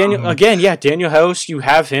 They got Daniel Um, again. Yeah, Daniel House. You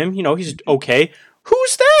have him. He's okay.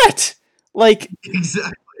 Who's that? Like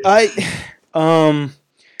exactly. I, um,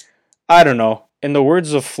 I don't know. In the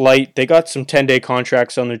words of Flight, they got some 10-day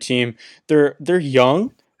contracts on their team. They're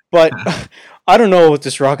young, but I don't know what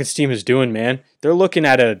this Rockets team is doing, man. They're looking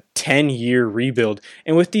at a 10-year rebuild,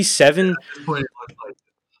 and with these seven At this point, it looks like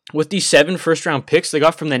with these 7 first-round picks they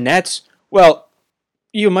got from the Nets, well,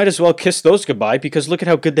 you might as well kiss those goodbye because look at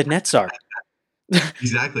how good the Nets are.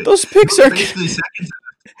 exactly. Those picks Those are basically seconds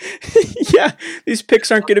yeah, these picks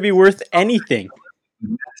aren't going to be worth anything.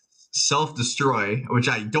 self-destroy, which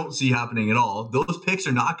I don't see happening at all. Those picks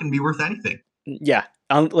are not going to be worth anything. Yeah,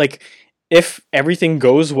 like if everything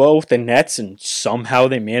goes well with the Nets and somehow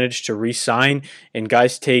they manage to re-sign and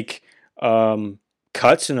guys take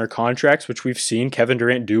cuts in their contracts, which we've seen Kevin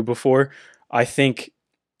Durant do before, I think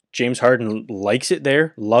James Harden likes it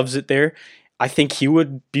there, loves it there. I think he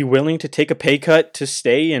would be willing to take a pay cut to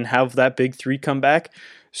stay and have that big three come back.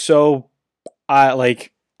 So I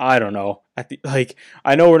don't know.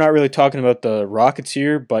 I know we're not really talking about the Rockets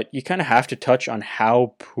here, but you kind of have to touch on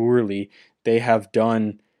how poorly they have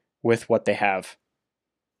done with what they have.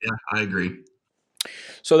 Yeah, I agree.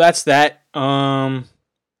 So that's that.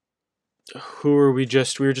 Who are we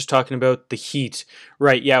were just talking about the Heat.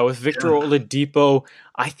 Right, yeah, with Victor Yeah, Oladipo,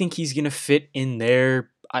 I think he's going to fit in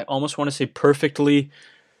there. I almost want to say perfectly.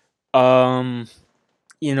 Um,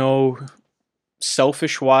 you know,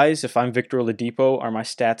 selfish wise, if I'm Victor Oladipo, are my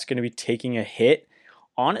stats going to be taking a hit?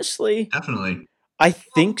 Honestly, definitely. I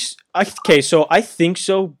think okay, so I think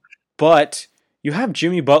so, but you have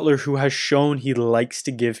Jimmy Butler who has shown he likes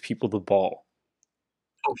to give people the ball.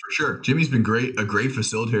 Oh, for sure. Jimmy's been a great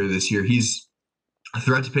facilitator this year. He's a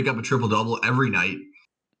threat to pick up a triple double every night.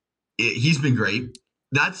 He's been great.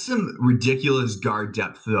 That's some ridiculous guard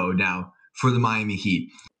depth though now for the Miami Heat.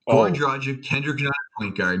 Goran Oh, Dragic, Kendrick Nunn,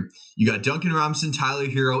 point guard. You got Duncan Robinson, Tyler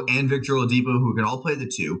Hero, and Victor Oladipo who can all play the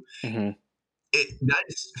two. hmm That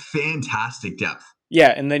is fantastic depth.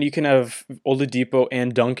 yeah, and then you can have Oladipo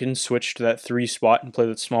and Duncan switch to that 3 spot and play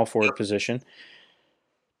that small forward Yep. position.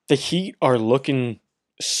 The Heat are looking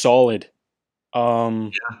solid.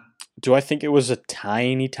 Um, Yeah. do I think it was a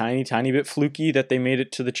tiny, tiny, tiny bit fluky that they made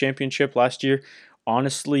it to the championship last year?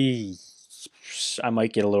 Honestly, I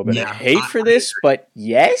might get a little bit of Yeah. hate for this, but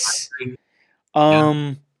yes. Agree. Yeah.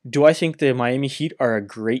 Um, do I think the Miami Heat are a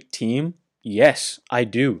great team? Yes, I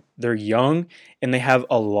do. They're young and they have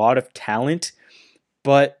a lot of talent,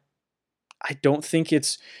 but I don't think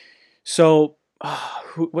it's so.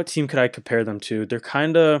 What team could I compare them to? They're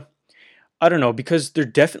kind of I don't know because they're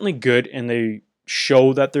definitely good and they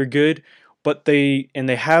show that they're good, but they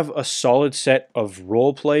have a solid set of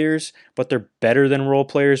role players, but they're better than role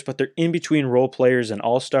players, but they're in between role players and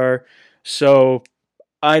all-star. So,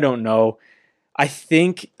 I don't know. I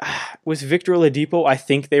think with Victor Oladipo, I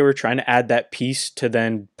think they were trying to add that piece to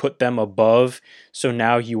then put them above. So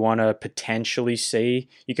now you want to potentially say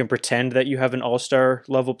you can pretend that you have an all-star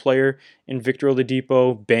level player in Victor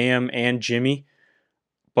Oladipo, Bam, and Jimmy,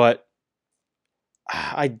 but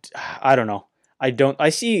I I don't know. I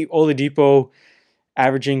see Oladipo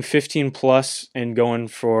averaging 15 plus and going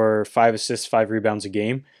for 5 assists, 5 rebounds a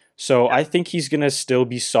game. So I think he's going to still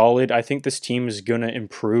be solid. I think this team is going to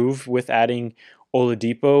improve with adding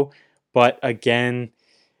Oladipo, but again,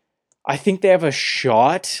 I think they have a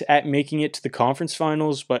shot at making it to the conference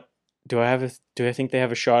finals, but do I think they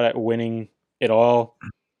have a shot at winning it all?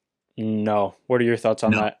 No. What are your thoughts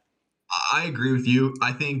on No, that? I agree with you.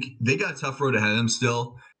 I think they got a tough road ahead of them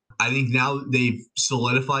still. I think now they've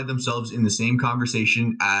solidified themselves in the same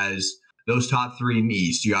conversation as those top three in the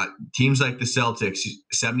East. You got teams like the Celtics,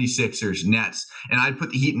 76ers, Nets, and I'd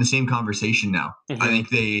put the Heat in the same conversation now. I Hmm.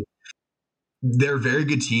 think they're a very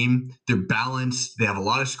good team. They're balanced. They have a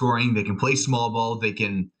lot of scoring. They can play small ball. They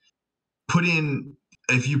can put in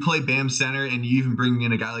if you play Bam center and you even bring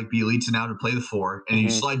in a guy like Bielitsa now to play the four, and you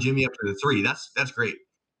Hmm. slide Jimmy up to the three. That's great.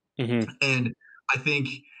 Hmm. And I think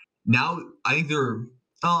now I think they're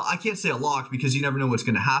I can't say a lock because you never know what's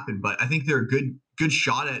going to happen, but I think they're a good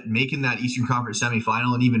shot at making that Eastern Conference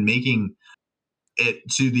semifinal and even making it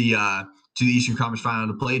to the Eastern Conference final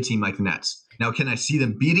to play a team like the Nets. Now, can I see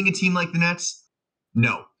them beating a team like the Nets?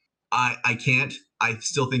 No, I can't. I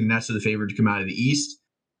still think the Nets are the favorite to come out of the East.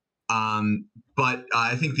 But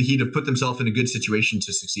I think the Heat have put themselves in a good situation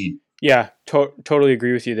to succeed. Yeah, totally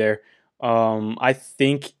agree with you there. I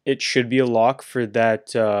think it should be a lock for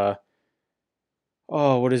that.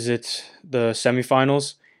 Oh, what is it? The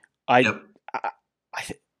semifinals. I, Yep. I,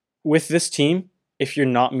 with this team, if you're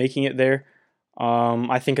not making it there,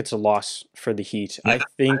 I think it's a loss for the Heat. Yeah, I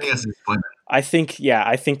think that's a disappointment. Yeah,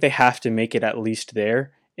 I think they have to make it at least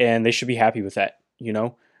there, and they should be happy with that.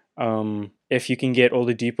 If you can get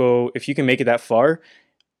Oladipo, if you can make it that far,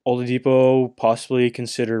 Oladipo possibly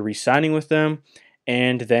consider re-signing with them,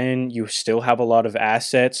 and then you still have a lot of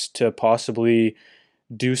assets to possibly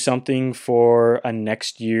do something for a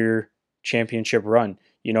next year championship run.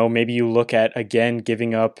 Maybe you look at again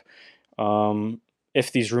giving up, um,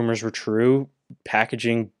 if these rumors were true,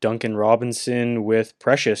 packaging Duncan Robinson with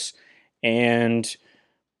Precious and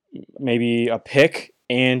maybe a pick,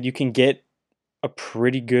 and you can get a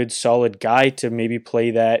pretty good solid guy to maybe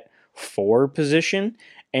play that four position.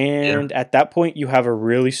 Yeah, And at that point, you have a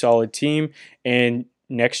really solid team. And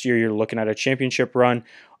next year, you're looking at a championship run.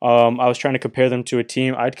 I was trying to compare them to a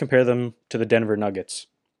team. I'd compare them to the Denver Nuggets.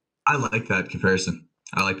 I like that comparison.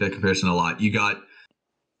 I like that comparison a lot. You got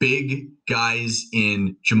big guys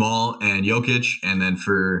in Jamal and Jokic, and then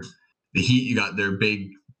for the Heat, you got their big,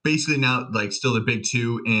 basically now like still the big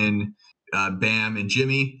two in Bam and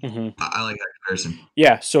Jimmy. Hmm. I like that comparison.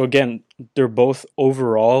 Yeah. So again, they're both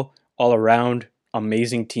overall, all around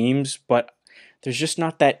amazing teams, but there's just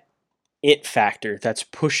not that it factor that's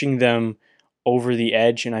pushing them over the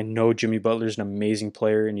edge. And I know Jimmy Butler's an amazing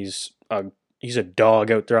player, and he's a dog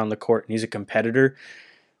out there on the court, and he's a competitor.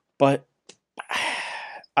 But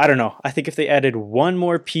I don't know. I think if they added one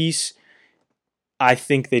more piece, I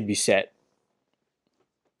think they'd be set.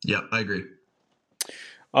 Yeah, I agree.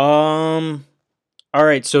 Um. All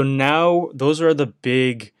right. So now those are the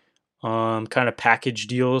big, kind of package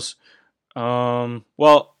deals.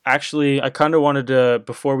 Well, actually, I kind of wanted to,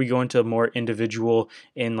 before we go into more individual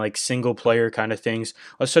and like single player kind of things,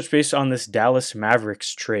 let's touch base on this Dallas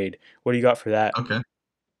Mavericks trade. What do you got for that? Okay.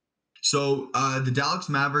 So the Dallas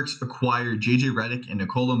Mavericks acquired JJ Redick and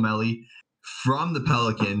Nicola Melli from the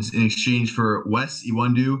Pelicans in exchange for Wes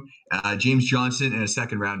Iwundu, James Johnson, and a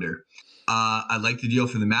second rounder. I like the deal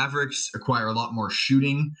for the Mavericks. Acquire a lot more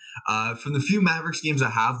shooting. From the few Mavericks games I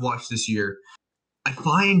have watched this year, I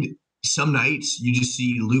find some nights you just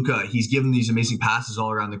see Luca. He's giving these amazing passes all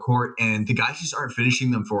around the court, and the guys just aren't finishing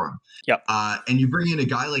them for him. Yep. And you bring in a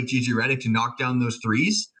guy like JJ Redick to knock down those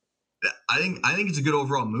threes. I think it's a good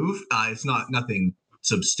overall move. It's not nothing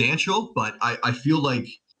substantial, but I feel like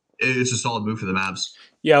it's a solid move for the Mavs.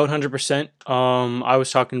 Yeah, 100%. I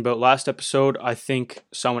was talking about last episode. I think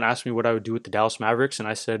someone asked me what I would do with the Dallas Mavericks, and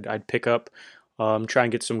I said I'd pick up, try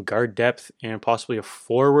and get some guard depth and possibly a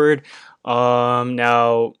forward.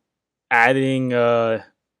 Now adding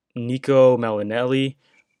Nico Malinelli.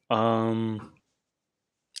 Um,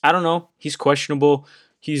 I don't know. He's questionable.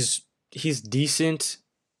 He's decent.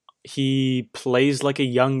 He plays like a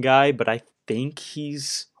young guy, but I think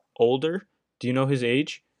he's older. Do you know his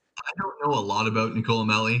age? I don't know a lot about Nicola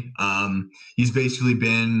Melli. He's basically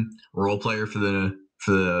been a role player for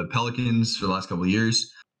the Pelicans for the last couple of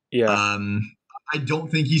years. Yeah. Um, I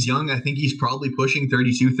don't think he's young. I think he's probably pushing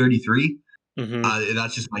 32, 33. Mm-hmm.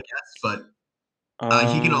 That's just my guess, but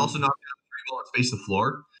he can also Um, knock down the three ball and space the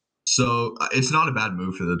floor. So it's not a bad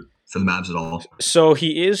move for the Mavs at all. so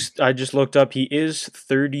he is. I just looked up. He is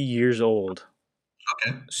 30 years old.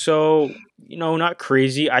 Okay. So not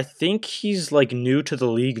crazy. I think he's like new to the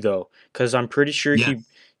league though, because I'm pretty sure he Yes.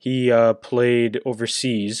 he uh, played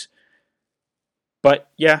overseas. But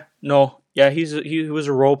yeah, no, yeah, he was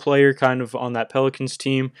a role player kind of on that Pelicans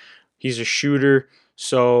team. He's a shooter.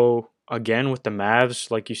 So again, with the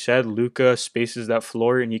Mavs, like you said, Luca spaces that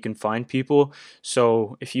floor and you can find people.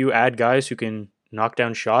 So if you add guys who can knock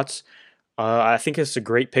down shots. I think it's a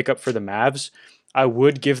great pickup for the Mavs. I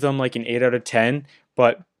would give them like an 8 out of 10,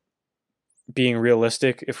 but being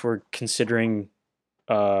realistic, if we're considering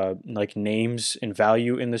like names and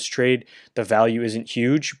value in this trade, the value isn't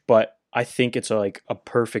huge, but I think it's like a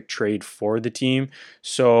perfect trade for the team.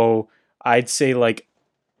 So I'd say like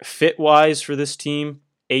fit wise for this team,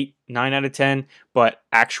 8, 9 out of 10, but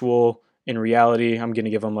actual in reality, I'm going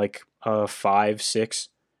to give them like a 5, 6.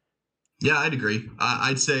 Yeah, I'd agree.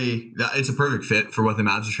 I'd say that it's a perfect fit for what the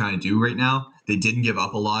Mavs are trying to do right now. They didn't give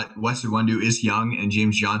up a lot. Weston Wondu is young, and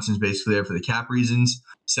James Johnson's basically there for the cap reasons.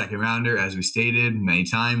 Second rounder, as we stated many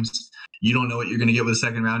times. You don't know what you're going to get with a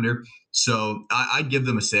second rounder. So I'd give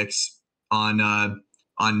them a 6 on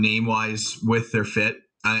name wise with their fit.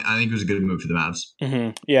 I think it was a good move for the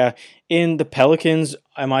Mavs. Yeah. In the Pelicans,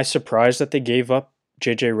 am I surprised that they gave up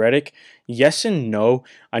JJ Redick? Yes and no.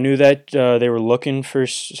 I knew that they were looking for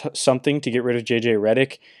something to get rid of JJ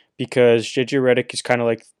Redick because JJ Redick is kind of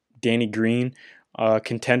like Danny Green.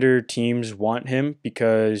 Contender teams want him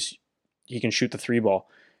because he can shoot the three ball.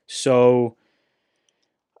 So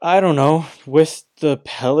I don't know. With the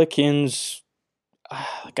Pelicans,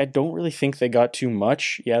 like I don't really think they got too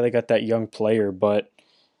much. Yeah, they got that young player, but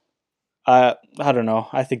I don't know.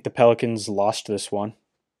 I think the Pelicans lost this one.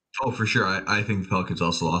 Oh, for sure. I think the Pelicans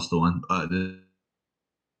also lost the one.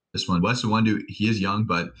 This one, Weston Wondu, he is young,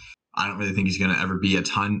 but I don't really think he's going to ever be a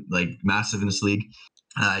ton like massive in this league.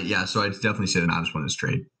 Yeah, so I'd definitely say the Mavs won this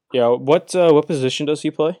trade. Yeah, what position does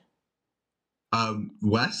he play?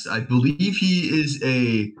 Wes, I believe he is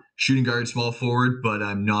a shooting guard, small forward, but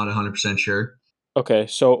I'm not 100% sure. Okay,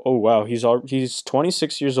 so oh wow, he's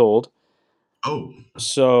 26 years old. Oh,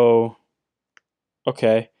 So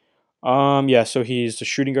okay. Yeah, so he's a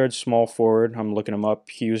shooting guard, small forward. I'm looking him up.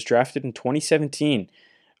 He was drafted in 2017.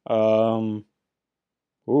 Um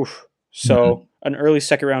oof. So an early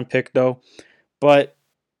second round pick though. But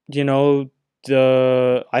you know,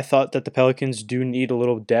 the I thought that the Pelicans do need a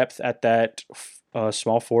little depth at that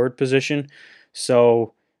small forward position.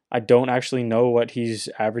 So I don't actually know what he's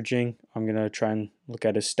averaging. I'm gonna try and look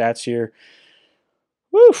at his stats here.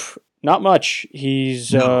 Woof, not much.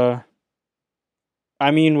 He's no. I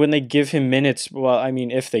mean, when they give him minutes, well, I mean,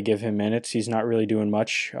 if they give him minutes, he's not really doing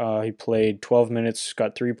much. He played 12 minutes,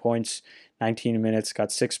 got 3 points, 19 minutes,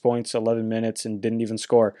 got 6 points, 11 minutes, and didn't even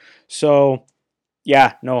score. So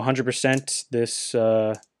yeah, no, 100%. This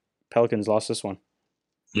Pelicans lost this one.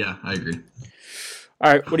 Yeah, I agree.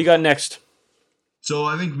 All right, what do you got next? So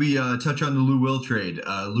I think we touch on the Lou Will trade.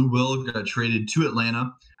 Lou Will got traded to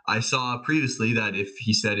Atlanta. I saw previously that if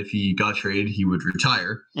he got traded, he would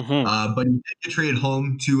retire. Mm-hmm. But he did get traded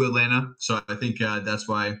home to Atlanta, so I think that's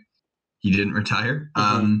why he didn't retire.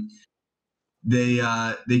 Mm-hmm.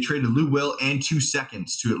 They traded Lou Will and 2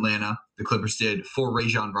 seconds to Atlanta. The Clippers did for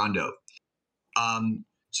Rajon Rondo.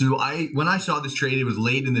 So when I saw this trade, it was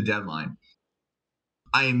late in the deadline.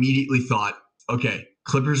 I immediately thought, okay,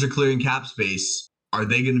 Clippers are clearing cap space. Are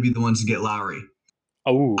they going to be the ones to get Lowry?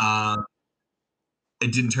 Oh.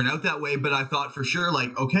 It didn't turn out that way, but I thought for sure,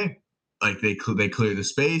 like, okay, like they cleared the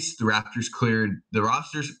space. The Raptors cleared the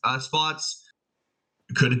roster spots.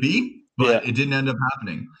 Could it be? Yeah. But it didn't end up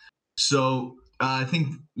happening. So I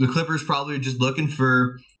think the Clippers probably are just looking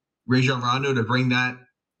for Rajon Rondo to bring that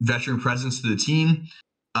veteran presence to the team.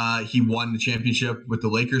 He won the championship with the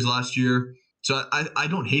Lakers last year. So I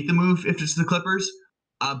don't hate the move if it's the Clippers.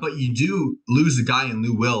 But you do lose a guy in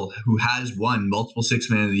Lou Will who has won multiple Six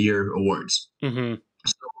Man of the Year awards. Mm-hmm.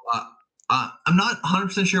 So I'm not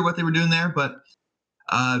 100% sure what they were doing there, but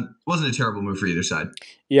it wasn't a terrible move for either side.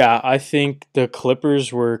 Yeah, I think the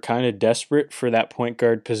Clippers were kind of desperate for that point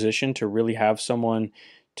guard position to really have someone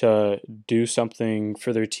to do something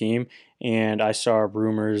for their team. And I saw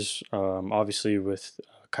rumors, obviously, with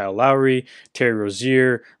Kyle Lowry, Terry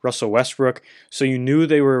Rozier, Russell Westbrook. So you knew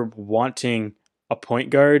they were wanting a point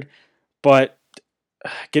guard, but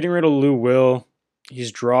getting rid of Lou Will,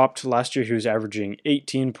 he's dropped. Last year he was averaging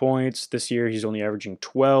 18 points. This year he's only averaging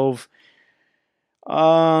 12.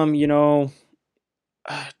 You know,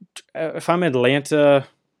 if I'm Atlanta,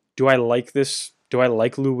 do I like this? Do I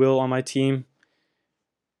like Lou Will on my team?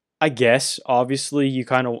 I guess. Obviously, you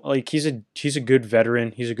kind of like he's a good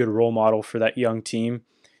veteran. He's a good role model for that young team,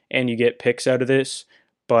 and you get picks out of this.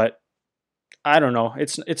 But I don't know.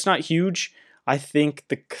 It's not huge. I think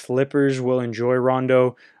the Clippers will enjoy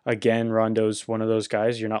Rondo. Again, Rondo's one of those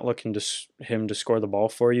guys. You're not looking to him to score the ball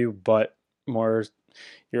for you, but more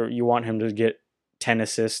you want him to get 10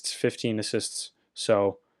 assists, 15 assists.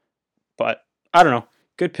 So, but I don't know.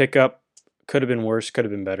 Good pickup. Could have been worse. Could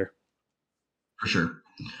have been better. For sure.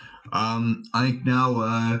 I think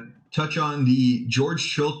now touch on the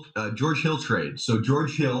George Hill trade. So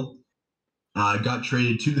George Hill got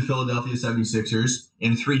traded to the Philadelphia 76ers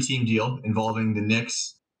in a three-team deal involving the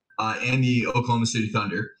Knicks and the Oklahoma City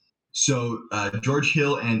Thunder. So George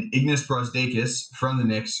Hill and Ignas Brazdeikis from the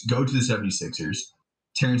Knicks go to the 76ers.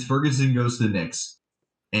 Terrence Ferguson goes to the Knicks.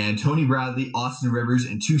 And Tony Bradley, Austin Rivers,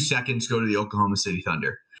 and 2 seconds go to the Oklahoma City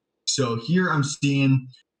Thunder. So here I'm seeing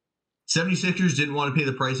 76ers didn't want to pay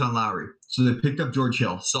the price on Lowry. So they picked up George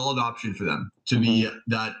Hill. Solid option for them to be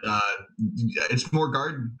that. It's more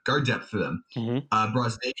guard depth for them.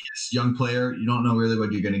 Brazdeikis, young player. You don't know really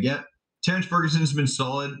what you're going to get. Terrence Ferguson's been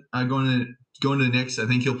solid going to the Knicks. I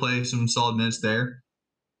think he'll play some solid minutes there.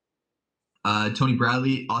 Tony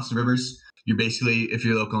Bradley, Austin Rivers. You're basically, if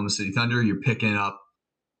you're the Oklahoma City Thunder, you're picking up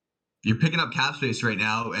cap space right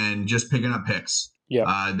now and just picking up picks.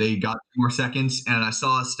 Yeah. They got 2 more seconds, and I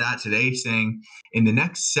saw a stat today saying in the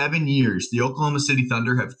next 7 years, the Oklahoma City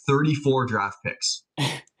Thunder have 34 draft picks.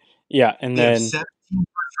 Yeah, and they then have 17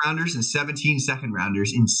 first rounders and 17 second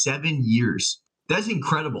rounders in 7 years. That's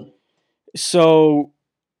incredible. So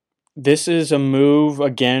this is a move.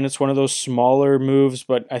 Again, it's one of those smaller moves,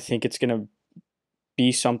 but I think it's going to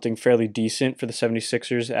be something fairly decent for the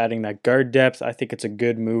 76ers, adding that guard depth. I think it's a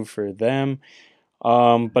good move for them.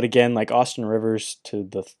 But again, like Austin Rivers to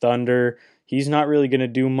the Thunder, he's not really going to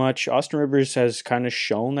do much. Austin Rivers has kind of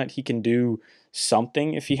shown that he can do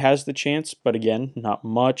something if he has the chance, but again, not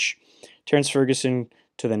much. Terrence Ferguson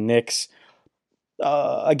to the Knicks.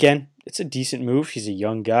 Again, it's a decent move. He's a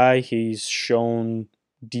young guy. He's shown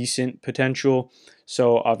decent potential.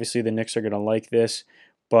 So obviously the Knicks are going to like this.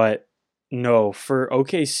 But no, for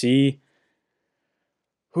OKC,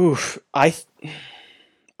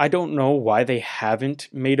 I don't know why they haven't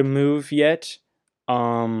made a move yet.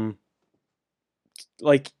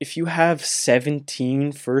 Like if you have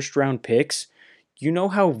 17 first round picks, you know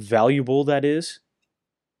how valuable that is?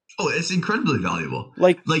 Oh, it's incredibly valuable.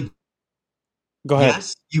 Like go ahead.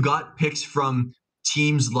 Yes, you got picks from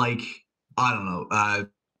teams like, I don't know,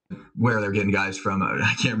 where they're getting guys from.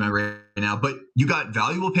 I can't remember right now, but you got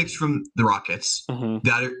valuable picks from the Rockets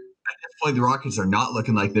that are, at this point, the Rockets are not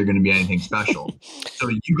looking like they're going to be anything special. So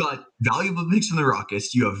you got valuable picks from the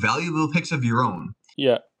Rockets. You have valuable picks of your own.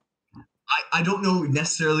 Yeah. I don't know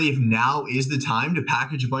necessarily if now is the time to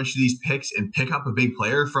package a bunch of these picks and pick up a big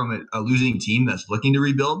player from a losing team that's looking to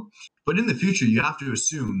rebuild. But in the future, you have to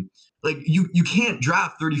assume, like, you can't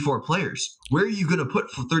draft 34 players. Where are you going to put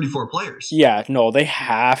for 34 players? Yeah, no, they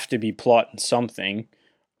have to be plotting something.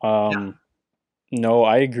 No,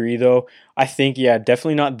 I agree, though. I think,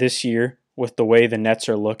 definitely not this year with the way the Nets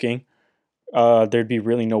are looking. There'd be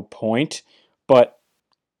really no point. But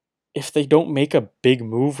if they don't make a big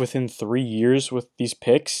move within 3 years with these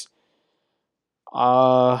picks,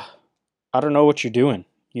 I don't know what you're doing,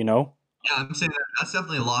 you know? Yeah, I'm saying that's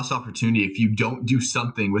definitely a lost opportunity if you don't do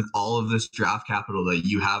something with all of this draft capital that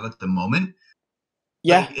you have at the moment.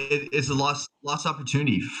 Yeah. Like, it's a lost lost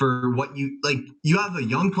opportunity for what you like. You have a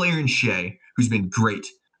young player in Shea who's been great.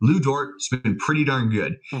 Lou Dort's been pretty darn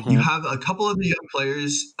good. You have a couple of the young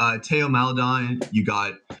players, Teo Maledon. You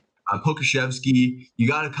got Pokashevsky. You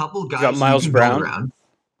got a couple of guys. You got Miles Brown. Around.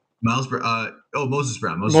 Moses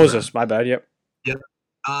Brown. Moses, my bad. Yep.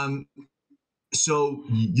 So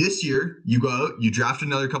this year, you go out, you draft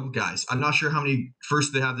another couple guys. I'm not sure how many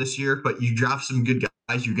firsts they have this year, but you draft some good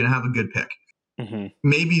guys. You're going to have a good pick.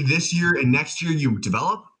 Maybe this year and next year you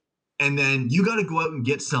develop, and then you got to go out and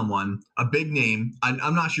get someone, a big name.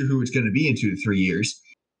 I'm not sure who it's going to be in 2 to 3 years,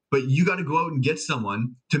 but you got to go out and get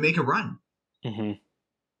someone to make a run.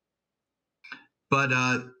 But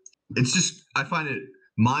it's just, I find it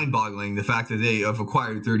mind-boggling the fact that they have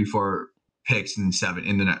acquired 34 picks in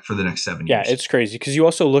the net for the next 7 years. Yeah, it's crazy because you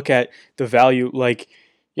also look at the value. Like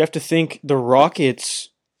you have to think the Rockets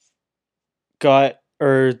got,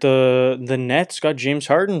 or the Nets got James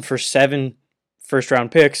Harden for 7 first-round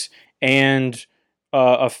picks and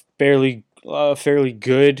a fairly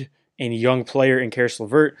good and young player in Caris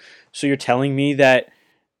LeVert. So you're telling me that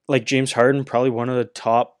like James Harden, probably one of the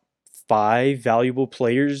top 5 valuable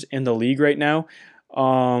players in the league right now.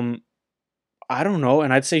 I don't know,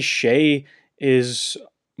 and I'd say Shea is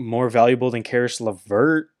more valuable than Caris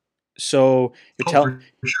LeVert. So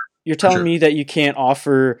you're telling me that you can't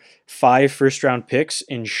offer 5 first-round picks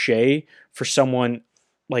in Shea for someone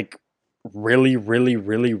like really, really,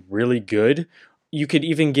 really, really good. You could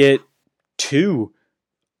even get 2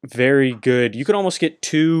 very good. You could almost get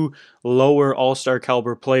 2 lower all-star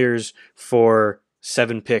caliber players for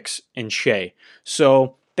 7 picks in Shea.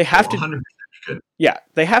 So they have to. Yeah,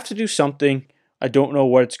 they have to do something. I don't know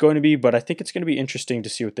what it's going to be, but I think it's going to be interesting to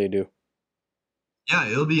see what they do. Yeah,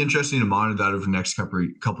 it'll be interesting to monitor that over the next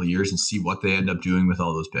couple of years and see what they end up doing with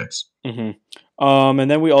all those picks. And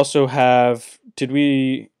then we also have. Did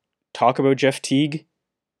we talk about Jeff Teague?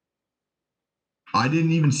 I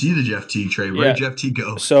didn't even see the Jeff Teague trade. Where did Yeah. Jeff Teague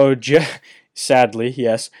go? So sadly,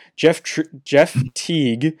 yes, Jeff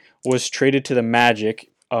Teague was traded to the Magic.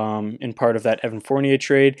 In part of that Evan Fournier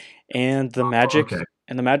trade, and the Okay.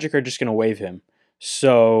 Magic are just going to waive him.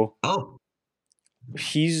 So Oh,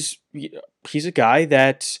 he's he's a guy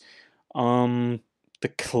that the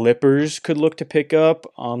Clippers could look to pick up.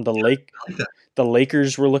 I like that. The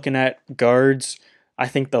Lakers were looking at guards. I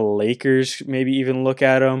think the Lakers maybe even look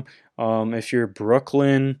at him. If you're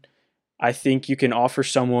Brooklyn, I think you can offer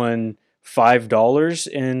someone $5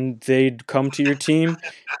 and they'd come to your team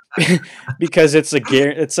because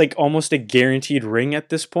it's like almost a guaranteed ring at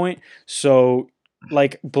this point. So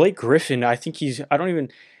like Blake Griffin, I don't even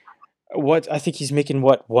what I think he's making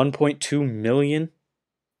what 1.2 million.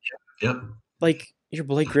 Yep. Like you're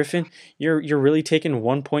Blake Griffin, you're really taking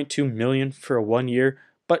 1.2 million for a 1 year.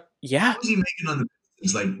 But yeah, What was he making on the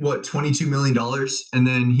Pistons? Like what, $22 million, and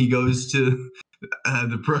then he goes to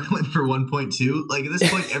the Brooklyn for 1.2. Like at this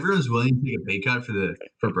point, everyone's willing to take a pay cut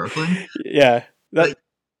for Brooklyn. yeah, that Like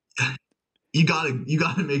you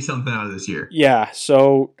gotta make something out of this year. yeah.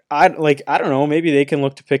 So I don't know. Maybe they can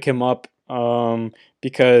look to pick him up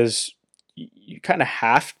because you kind of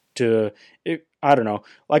have to. I don't know.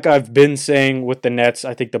 Like I've been saying with the Nets,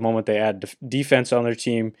 I think the moment they add defense on their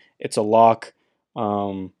team, it's a lock.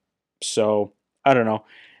 Um, so I don't know.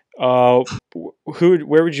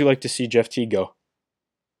 Where would you like to see Jeff T go?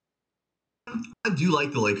 I do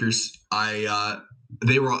like the Lakers. I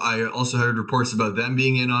also heard reports about them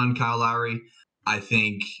being in on Kyle Lowry. I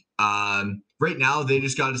think right now they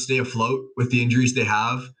just got to stay afloat with the injuries they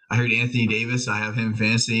have. I heard Anthony Davis. I have him in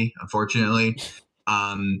fantasy, unfortunately.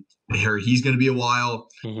 I heard he's going to be a while.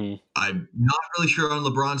 Hmm. I'm not really sure on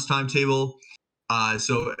LeBron's timetable.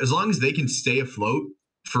 So as long as they can stay afloat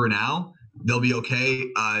for now, they'll be okay.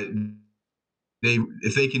 They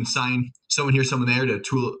if they can sign someone here, someone there to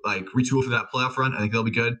retool for that playoff run, I think they'll be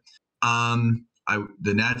good.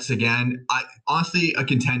 The Nets again. I honestly a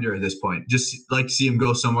contender at this point. Just like to see him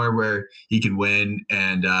go somewhere where he can win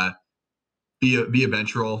and be a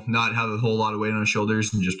bench role, not have a whole lot of weight on his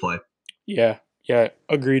shoulders and just play. Yeah, yeah,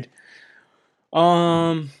 agreed.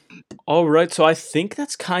 Um, all right, so I think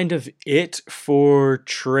that's kind of it for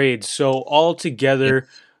trades. So Yeah. altogether,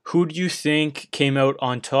 who do you think came out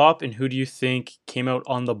on top, and who do you think came out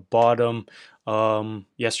on the bottom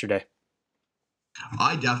yesterday?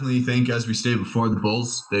 I definitely think, as we stated before, the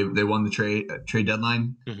Bulls they won the trade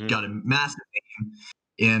deadline, Hmm. got a massive name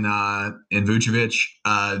in Vucevic.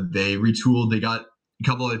 They retooled. They got a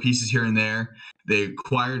couple other pieces here and there. They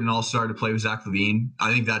acquired an all-star to play with Zach LaVine.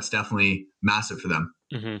 I think that's definitely massive for them.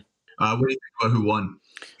 Hmm. What do you think about who won?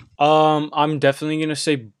 I'm definitely gonna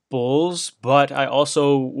say Bulls, but I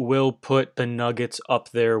also will put the Nuggets up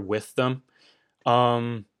there with them.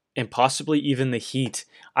 Um, and possibly even the Heat.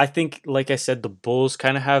 I think, like I said, the Bulls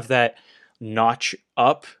kind of have that notch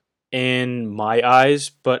up in my eyes,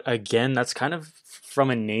 but again, that's kind of from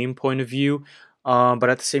a name point of view. But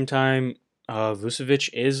at the same time, Vucevic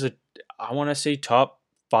is I want to say top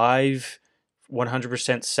five,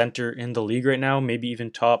 100% center in the league right now, maybe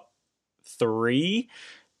even top three.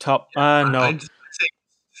 No, I'd say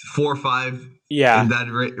 4 or 5 in yeah, that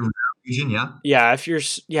region. Yeah, yeah, if you're,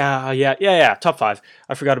 yeah, top five.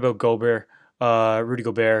 I forgot about Gobert, Rudy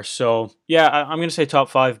Gobert. So yeah, I'm gonna say top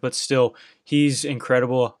five, but still, he's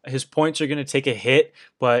incredible. His points are gonna take a hit,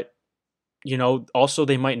 but also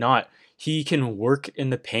they might not. He can work in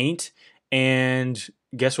the paint, and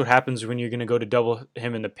guess what happens when you're gonna go to double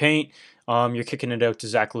him in the paint? You're kicking it out to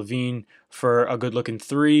Zach LaVine for a good looking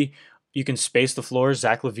three. You can space the floor.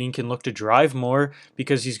 Zach LaVine can look to drive more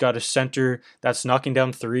because he's got a center that's knocking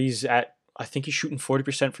down threes at, I think he's shooting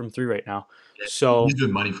 40% from three right now. he's So, good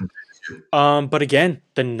money from here. but again,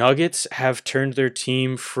 the Nuggets have turned their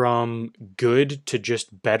team from good to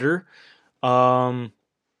just better, um,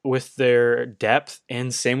 with their depth,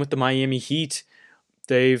 and same with the Miami Heat.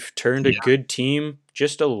 They've turned a Yeah, good team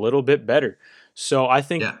just a little bit better. So I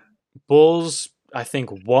think yeah. Bulls, I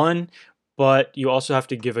think won, but you also have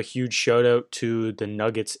to give a huge shout out to the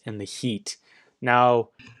Nuggets and the Heat. Now,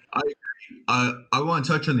 I I want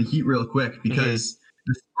to touch on the Heat real quick mhm, because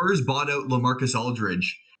the Spurs bought out LaMarcus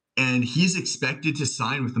Aldridge, and he's expected to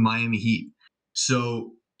sign with the Miami Heat.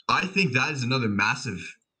 So I think that is another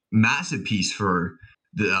massive piece for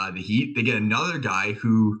the Heat. They get another guy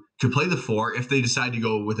who could play the four if they decide to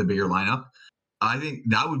go with a bigger lineup. I think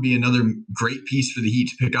that would be another great piece for the Heat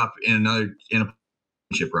to pick up in a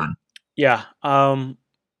championship run. Yeah.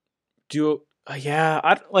 Do yeah.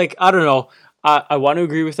 I don't know. I want to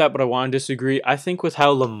agree with that, but I want to disagree. I think with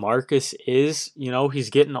how Lamarcus is, he's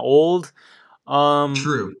getting old.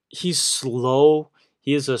 True. He's slow.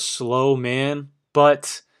 He is a slow man,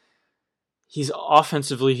 but he's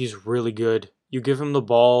really good. You give him the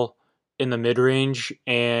ball in the mid range,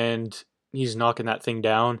 and he's knocking that thing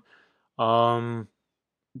down. Um,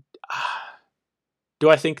 do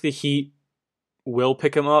I think the Heat will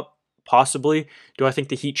pick him up? Possibly. Do I think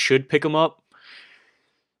the Heat should pick him up?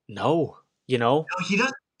 No. You know? No, he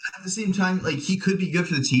doesn't. At the same time, like he could be good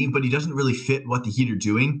for the team, but he doesn't really fit what the Heat are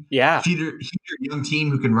doing. Yeah. Heat are a young team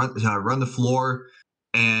who can run the floor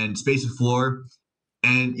and space the floor.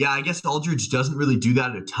 And yeah, I guess Aldridge doesn't really do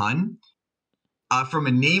that a ton. From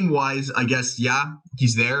a name wise, I guess yeah,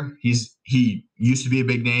 he's there. He used to be a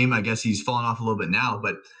big name. I guess he's fallen off a little bit now.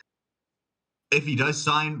 But if he does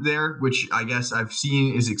sign there, which I guess I've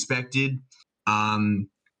seen is expected, um,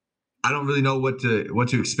 I don't really know what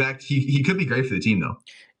to expect. He could be great for the team though.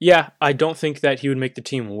 Yeah, I don't think that he would make the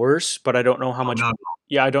team worse, but I don't know how Oh much no,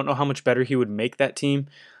 yeah, I don't know how much better he would make that team.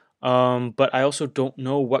 But I also don't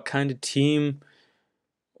know what kind of team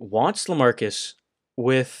wants LaMarcus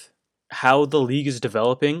with how the league is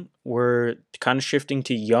developing. We're kind of shifting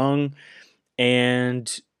to young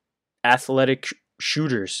and athletic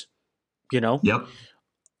shooters, you know? yep.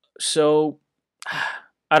 So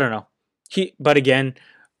I don't know. But again,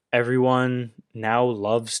 everyone now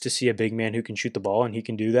loves to see a big man who can shoot the ball and he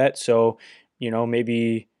can do that. So,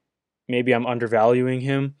 maybe I'm undervaluing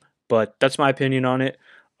him, but that's my opinion on it.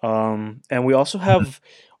 And we also have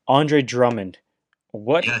Andre Drummond.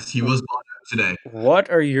 What Yes, he was bought out today. what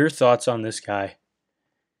are your thoughts on this guy?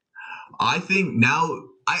 I think now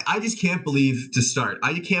I just can't believe to start.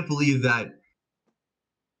 I can't believe that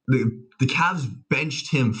the Cavs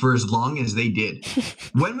benched him for as long as they did.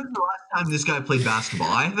 When was the last time this guy played basketball?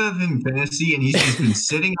 I have him in fantasy, and he's just been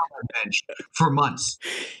sitting on the bench for months.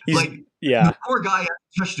 He's Like the yeah. poor guy hasn't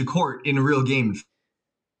touched a court in a real game.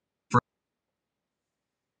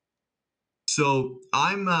 So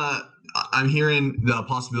I'm hearing the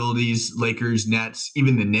possibilities: Lakers, Nets,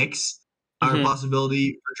 even the Knicks are a Mhm.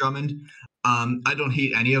 possibility for Drummond. I don't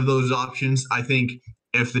hate any of those options. I think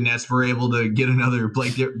if the Nets were able to get another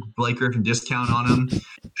Blake Griffin discount on him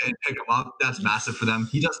and pick him up, that's massive for them.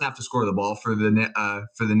 He doesn't have to score the ball for the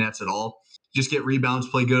Nets at all. Just get rebounds,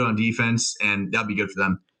 play good on defense, and that'd be good for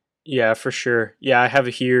them. Yeah, for sure. Yeah, I have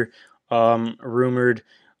it here. Rumored.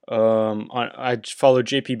 I follow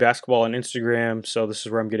JP Basketball on Instagram, so this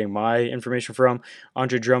is where I'm getting my information from.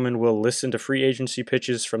 Andre Drummond will listen to free agency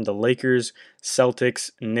pitches from the Lakers,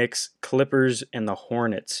 Celtics, Knicks, Clippers, and the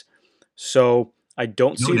Hornets. So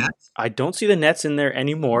No Nets. I don't see the Nets in there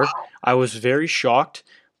anymore. Wow. I was very shocked,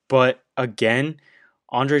 but again,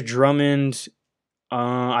 Andre Drummond,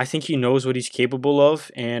 I think he knows what he's capable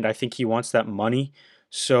of, and I think he wants that money.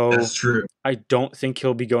 That's So true. I don't think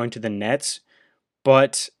he'll be going to the Nets,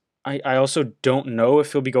 but I also don't know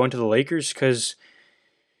if he'll be going to the Lakers because,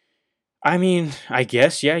 I mean, I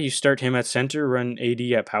guess, yeah, you start him at center, run AD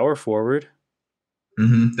at power forward.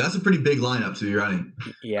 That's a pretty big lineup to be running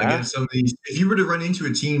Yeah. against some of these. If you were to run into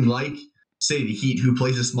a team like, say, the Heat, who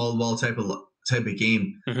plays a small ball type of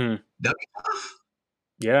game, Hmm. that'd be tough.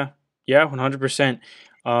 Yeah. Yeah, 100%.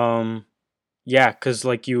 Um, yeah, because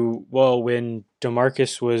when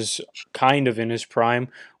DeMarcus was kind of in his prime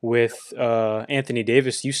with Anthony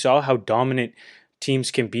Davis, you saw how dominant teams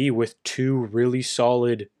can be with two really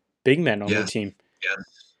solid big men on their Yes, team. yes,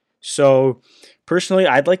 So, personally,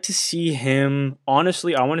 I'd like to see him.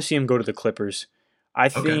 Honestly, I want to see him go to the Clippers. I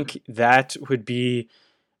okay. think that would be,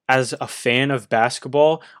 as a fan of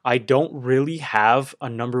basketball, I don't really have a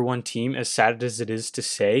number one team, as sad as it is to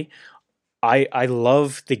say. I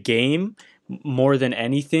love the game more than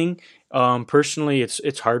anything. Personally,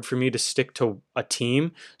 it's hard for me to stick to a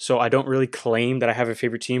team, so I don't really claim that I have a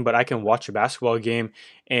favorite team. But I can watch a basketball game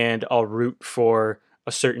and I'll root for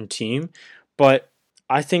a certain team. But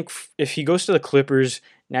I think if he goes to the Clippers,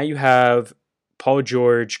 now you have Paul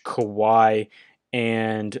George, Kawhi,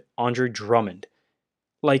 and Andre Drummond.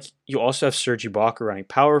 Like you also have Serge Ibaka running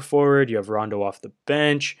power forward. You have Rondo off the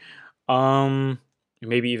bench. Um,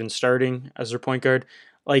 Maybe even starting as their point guard.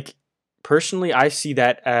 Like personally, I see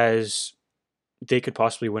that as they could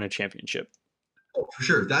possibly win a championship. Oh, for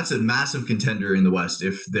sure. That's a massive contender in the West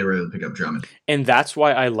if they were able to pick up Drummond. And that's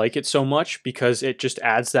why I like it so much because it just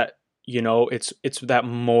adds that, it's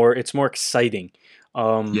more exciting.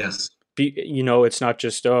 Um Yes. it's not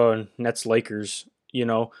just Nets Lakers,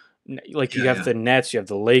 like you Yeah, have yeah. the Nets, you have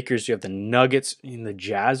the Lakers, you have the Nuggets, and the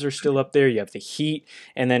Jazz are still up there. You have the Heat,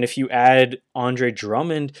 and then if you add Andre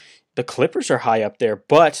Drummond, the Clippers are high up there.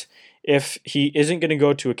 But if he isn't going to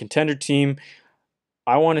go to a contender team,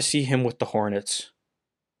 I want to see him with the Hornets.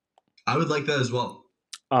 I would like that as well.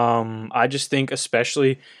 I just think,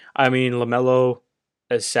 especially, I mean, LaMelo,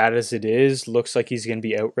 as sad as it is, looks like he's going to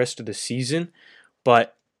be out rest of the season.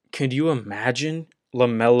 But could you imagine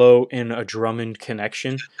LaMelo in a Drummond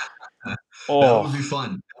connection? That would be Oh,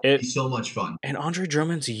 fun. That would be it so much fun. and Andre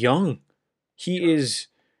Drummond's young. He Yeah. is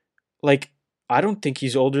like I don't think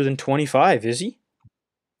he's older than 25, is he?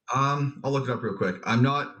 I'll look it up real quick. I'm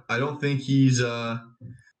not. I don't think he's.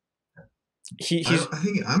 He's I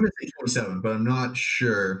think I'm gonna say 27, but I'm not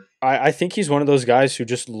sure. I think he's one of those guys who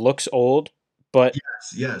just looks old, but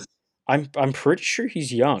Yes, yes. I'm pretty sure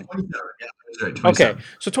he's young. 27. Yeah, that's right. Okay, 27.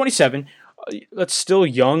 so 27, that's still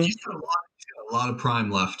young. He's got a lot of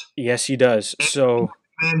prime left. Yes, he does. And So,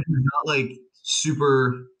 man, he's not like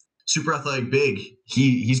super athletic big.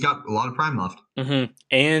 He's got a lot of prime left.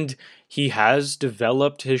 and he has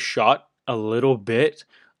developed his shot a little bit.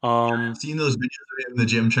 I've seen those videos of him in the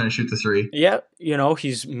gym trying to shoot the three. Yeah,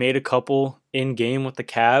 he's made a couple in game with the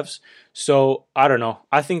Cavs. So I don't know.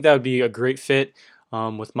 I think that would be a great fit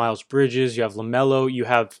with Miles Bridges. You have LaMelo. You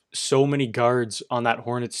have so many guards on that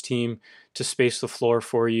Hornets team to space the floor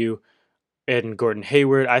for you. And Gordon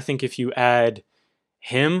Hayward. I think if you add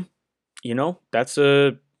him, that's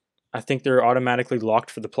a. I think they're automatically locked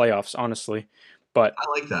for the playoffs, honestly. But I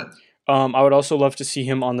like that. I would also love to see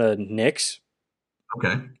him on the Knicks,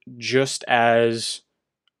 Okay. just as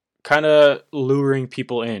kind of luring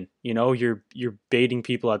people in. You're baiting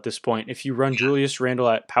people at this point. If you run Julius Randle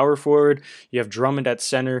at power forward, you have Drummond at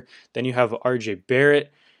center, then you have RJ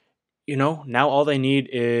Barrett. Now all they need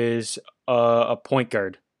is a point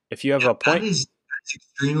guard. If you have a point, That's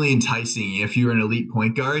extremely enticing. If you're an elite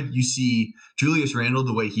point guard, you see Julius Randle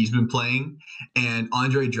the way he's been playing, and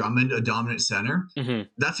Andre Drummond a dominant center. hmm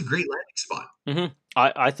That's a great landing spot.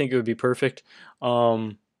 I think it would be perfect.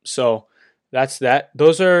 So that's that.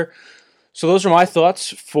 Those are my thoughts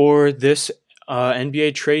for this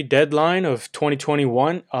NBA trade deadline of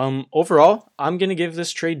 2021. Overall, I'm gonna give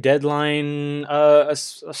this trade deadline a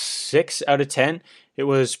 6 out of 10. It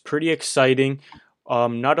was pretty exciting.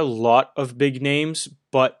 Not a lot of big names,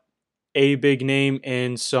 but a big name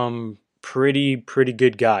and some pretty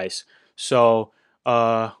good guys. So,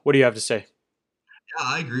 what do you have to say? Yeah,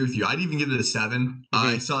 I agree with you. I'd even give it a 7.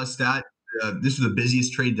 I hmm saw a stat. This was the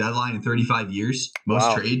busiest trade deadline in 35 years, most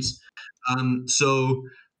Wow. trades. So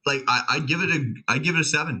like I give it a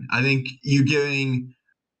 7. I think you're giving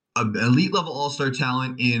an elite level all star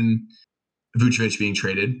talent in Vucevic being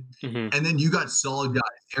traded, hmm and then you got solid guys,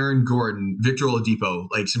 Aaron Gordon, Victor Oladipo,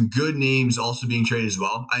 like some good names also being traded as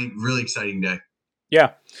well. I think really exciting day.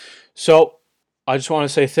 Yeah. So I just want to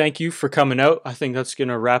say thank you for coming out. I think that's going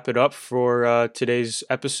to wrap it up for today's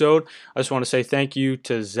episode. I just want to say thank you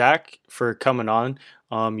to Zach for coming on.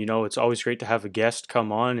 It's always great to have a guest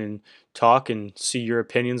come on and talk and see your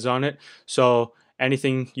opinions on it. So,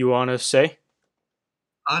 anything you want to say?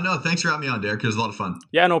 No, thanks for having me on, Derek. It was a lot of fun.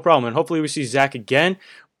 Yeah, no problem. And hopefully we see Zach again.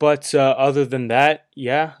 But other than that,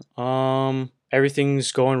 yeah,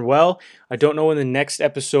 everything's going well. I don't know when the next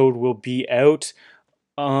episode will be out.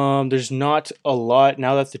 There's not a lot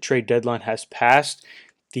now that the trade deadline has passed.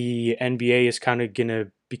 The NBA is kind of gonna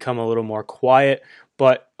become a little more quiet,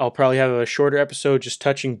 but I'll probably have a shorter episode just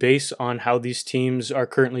touching base on how these teams are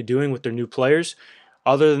currently doing with their new players.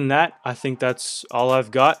 Other than that, I think that's all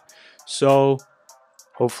I've got. So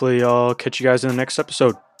hopefully I'll catch you guys in the next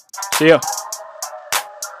episode. See ya.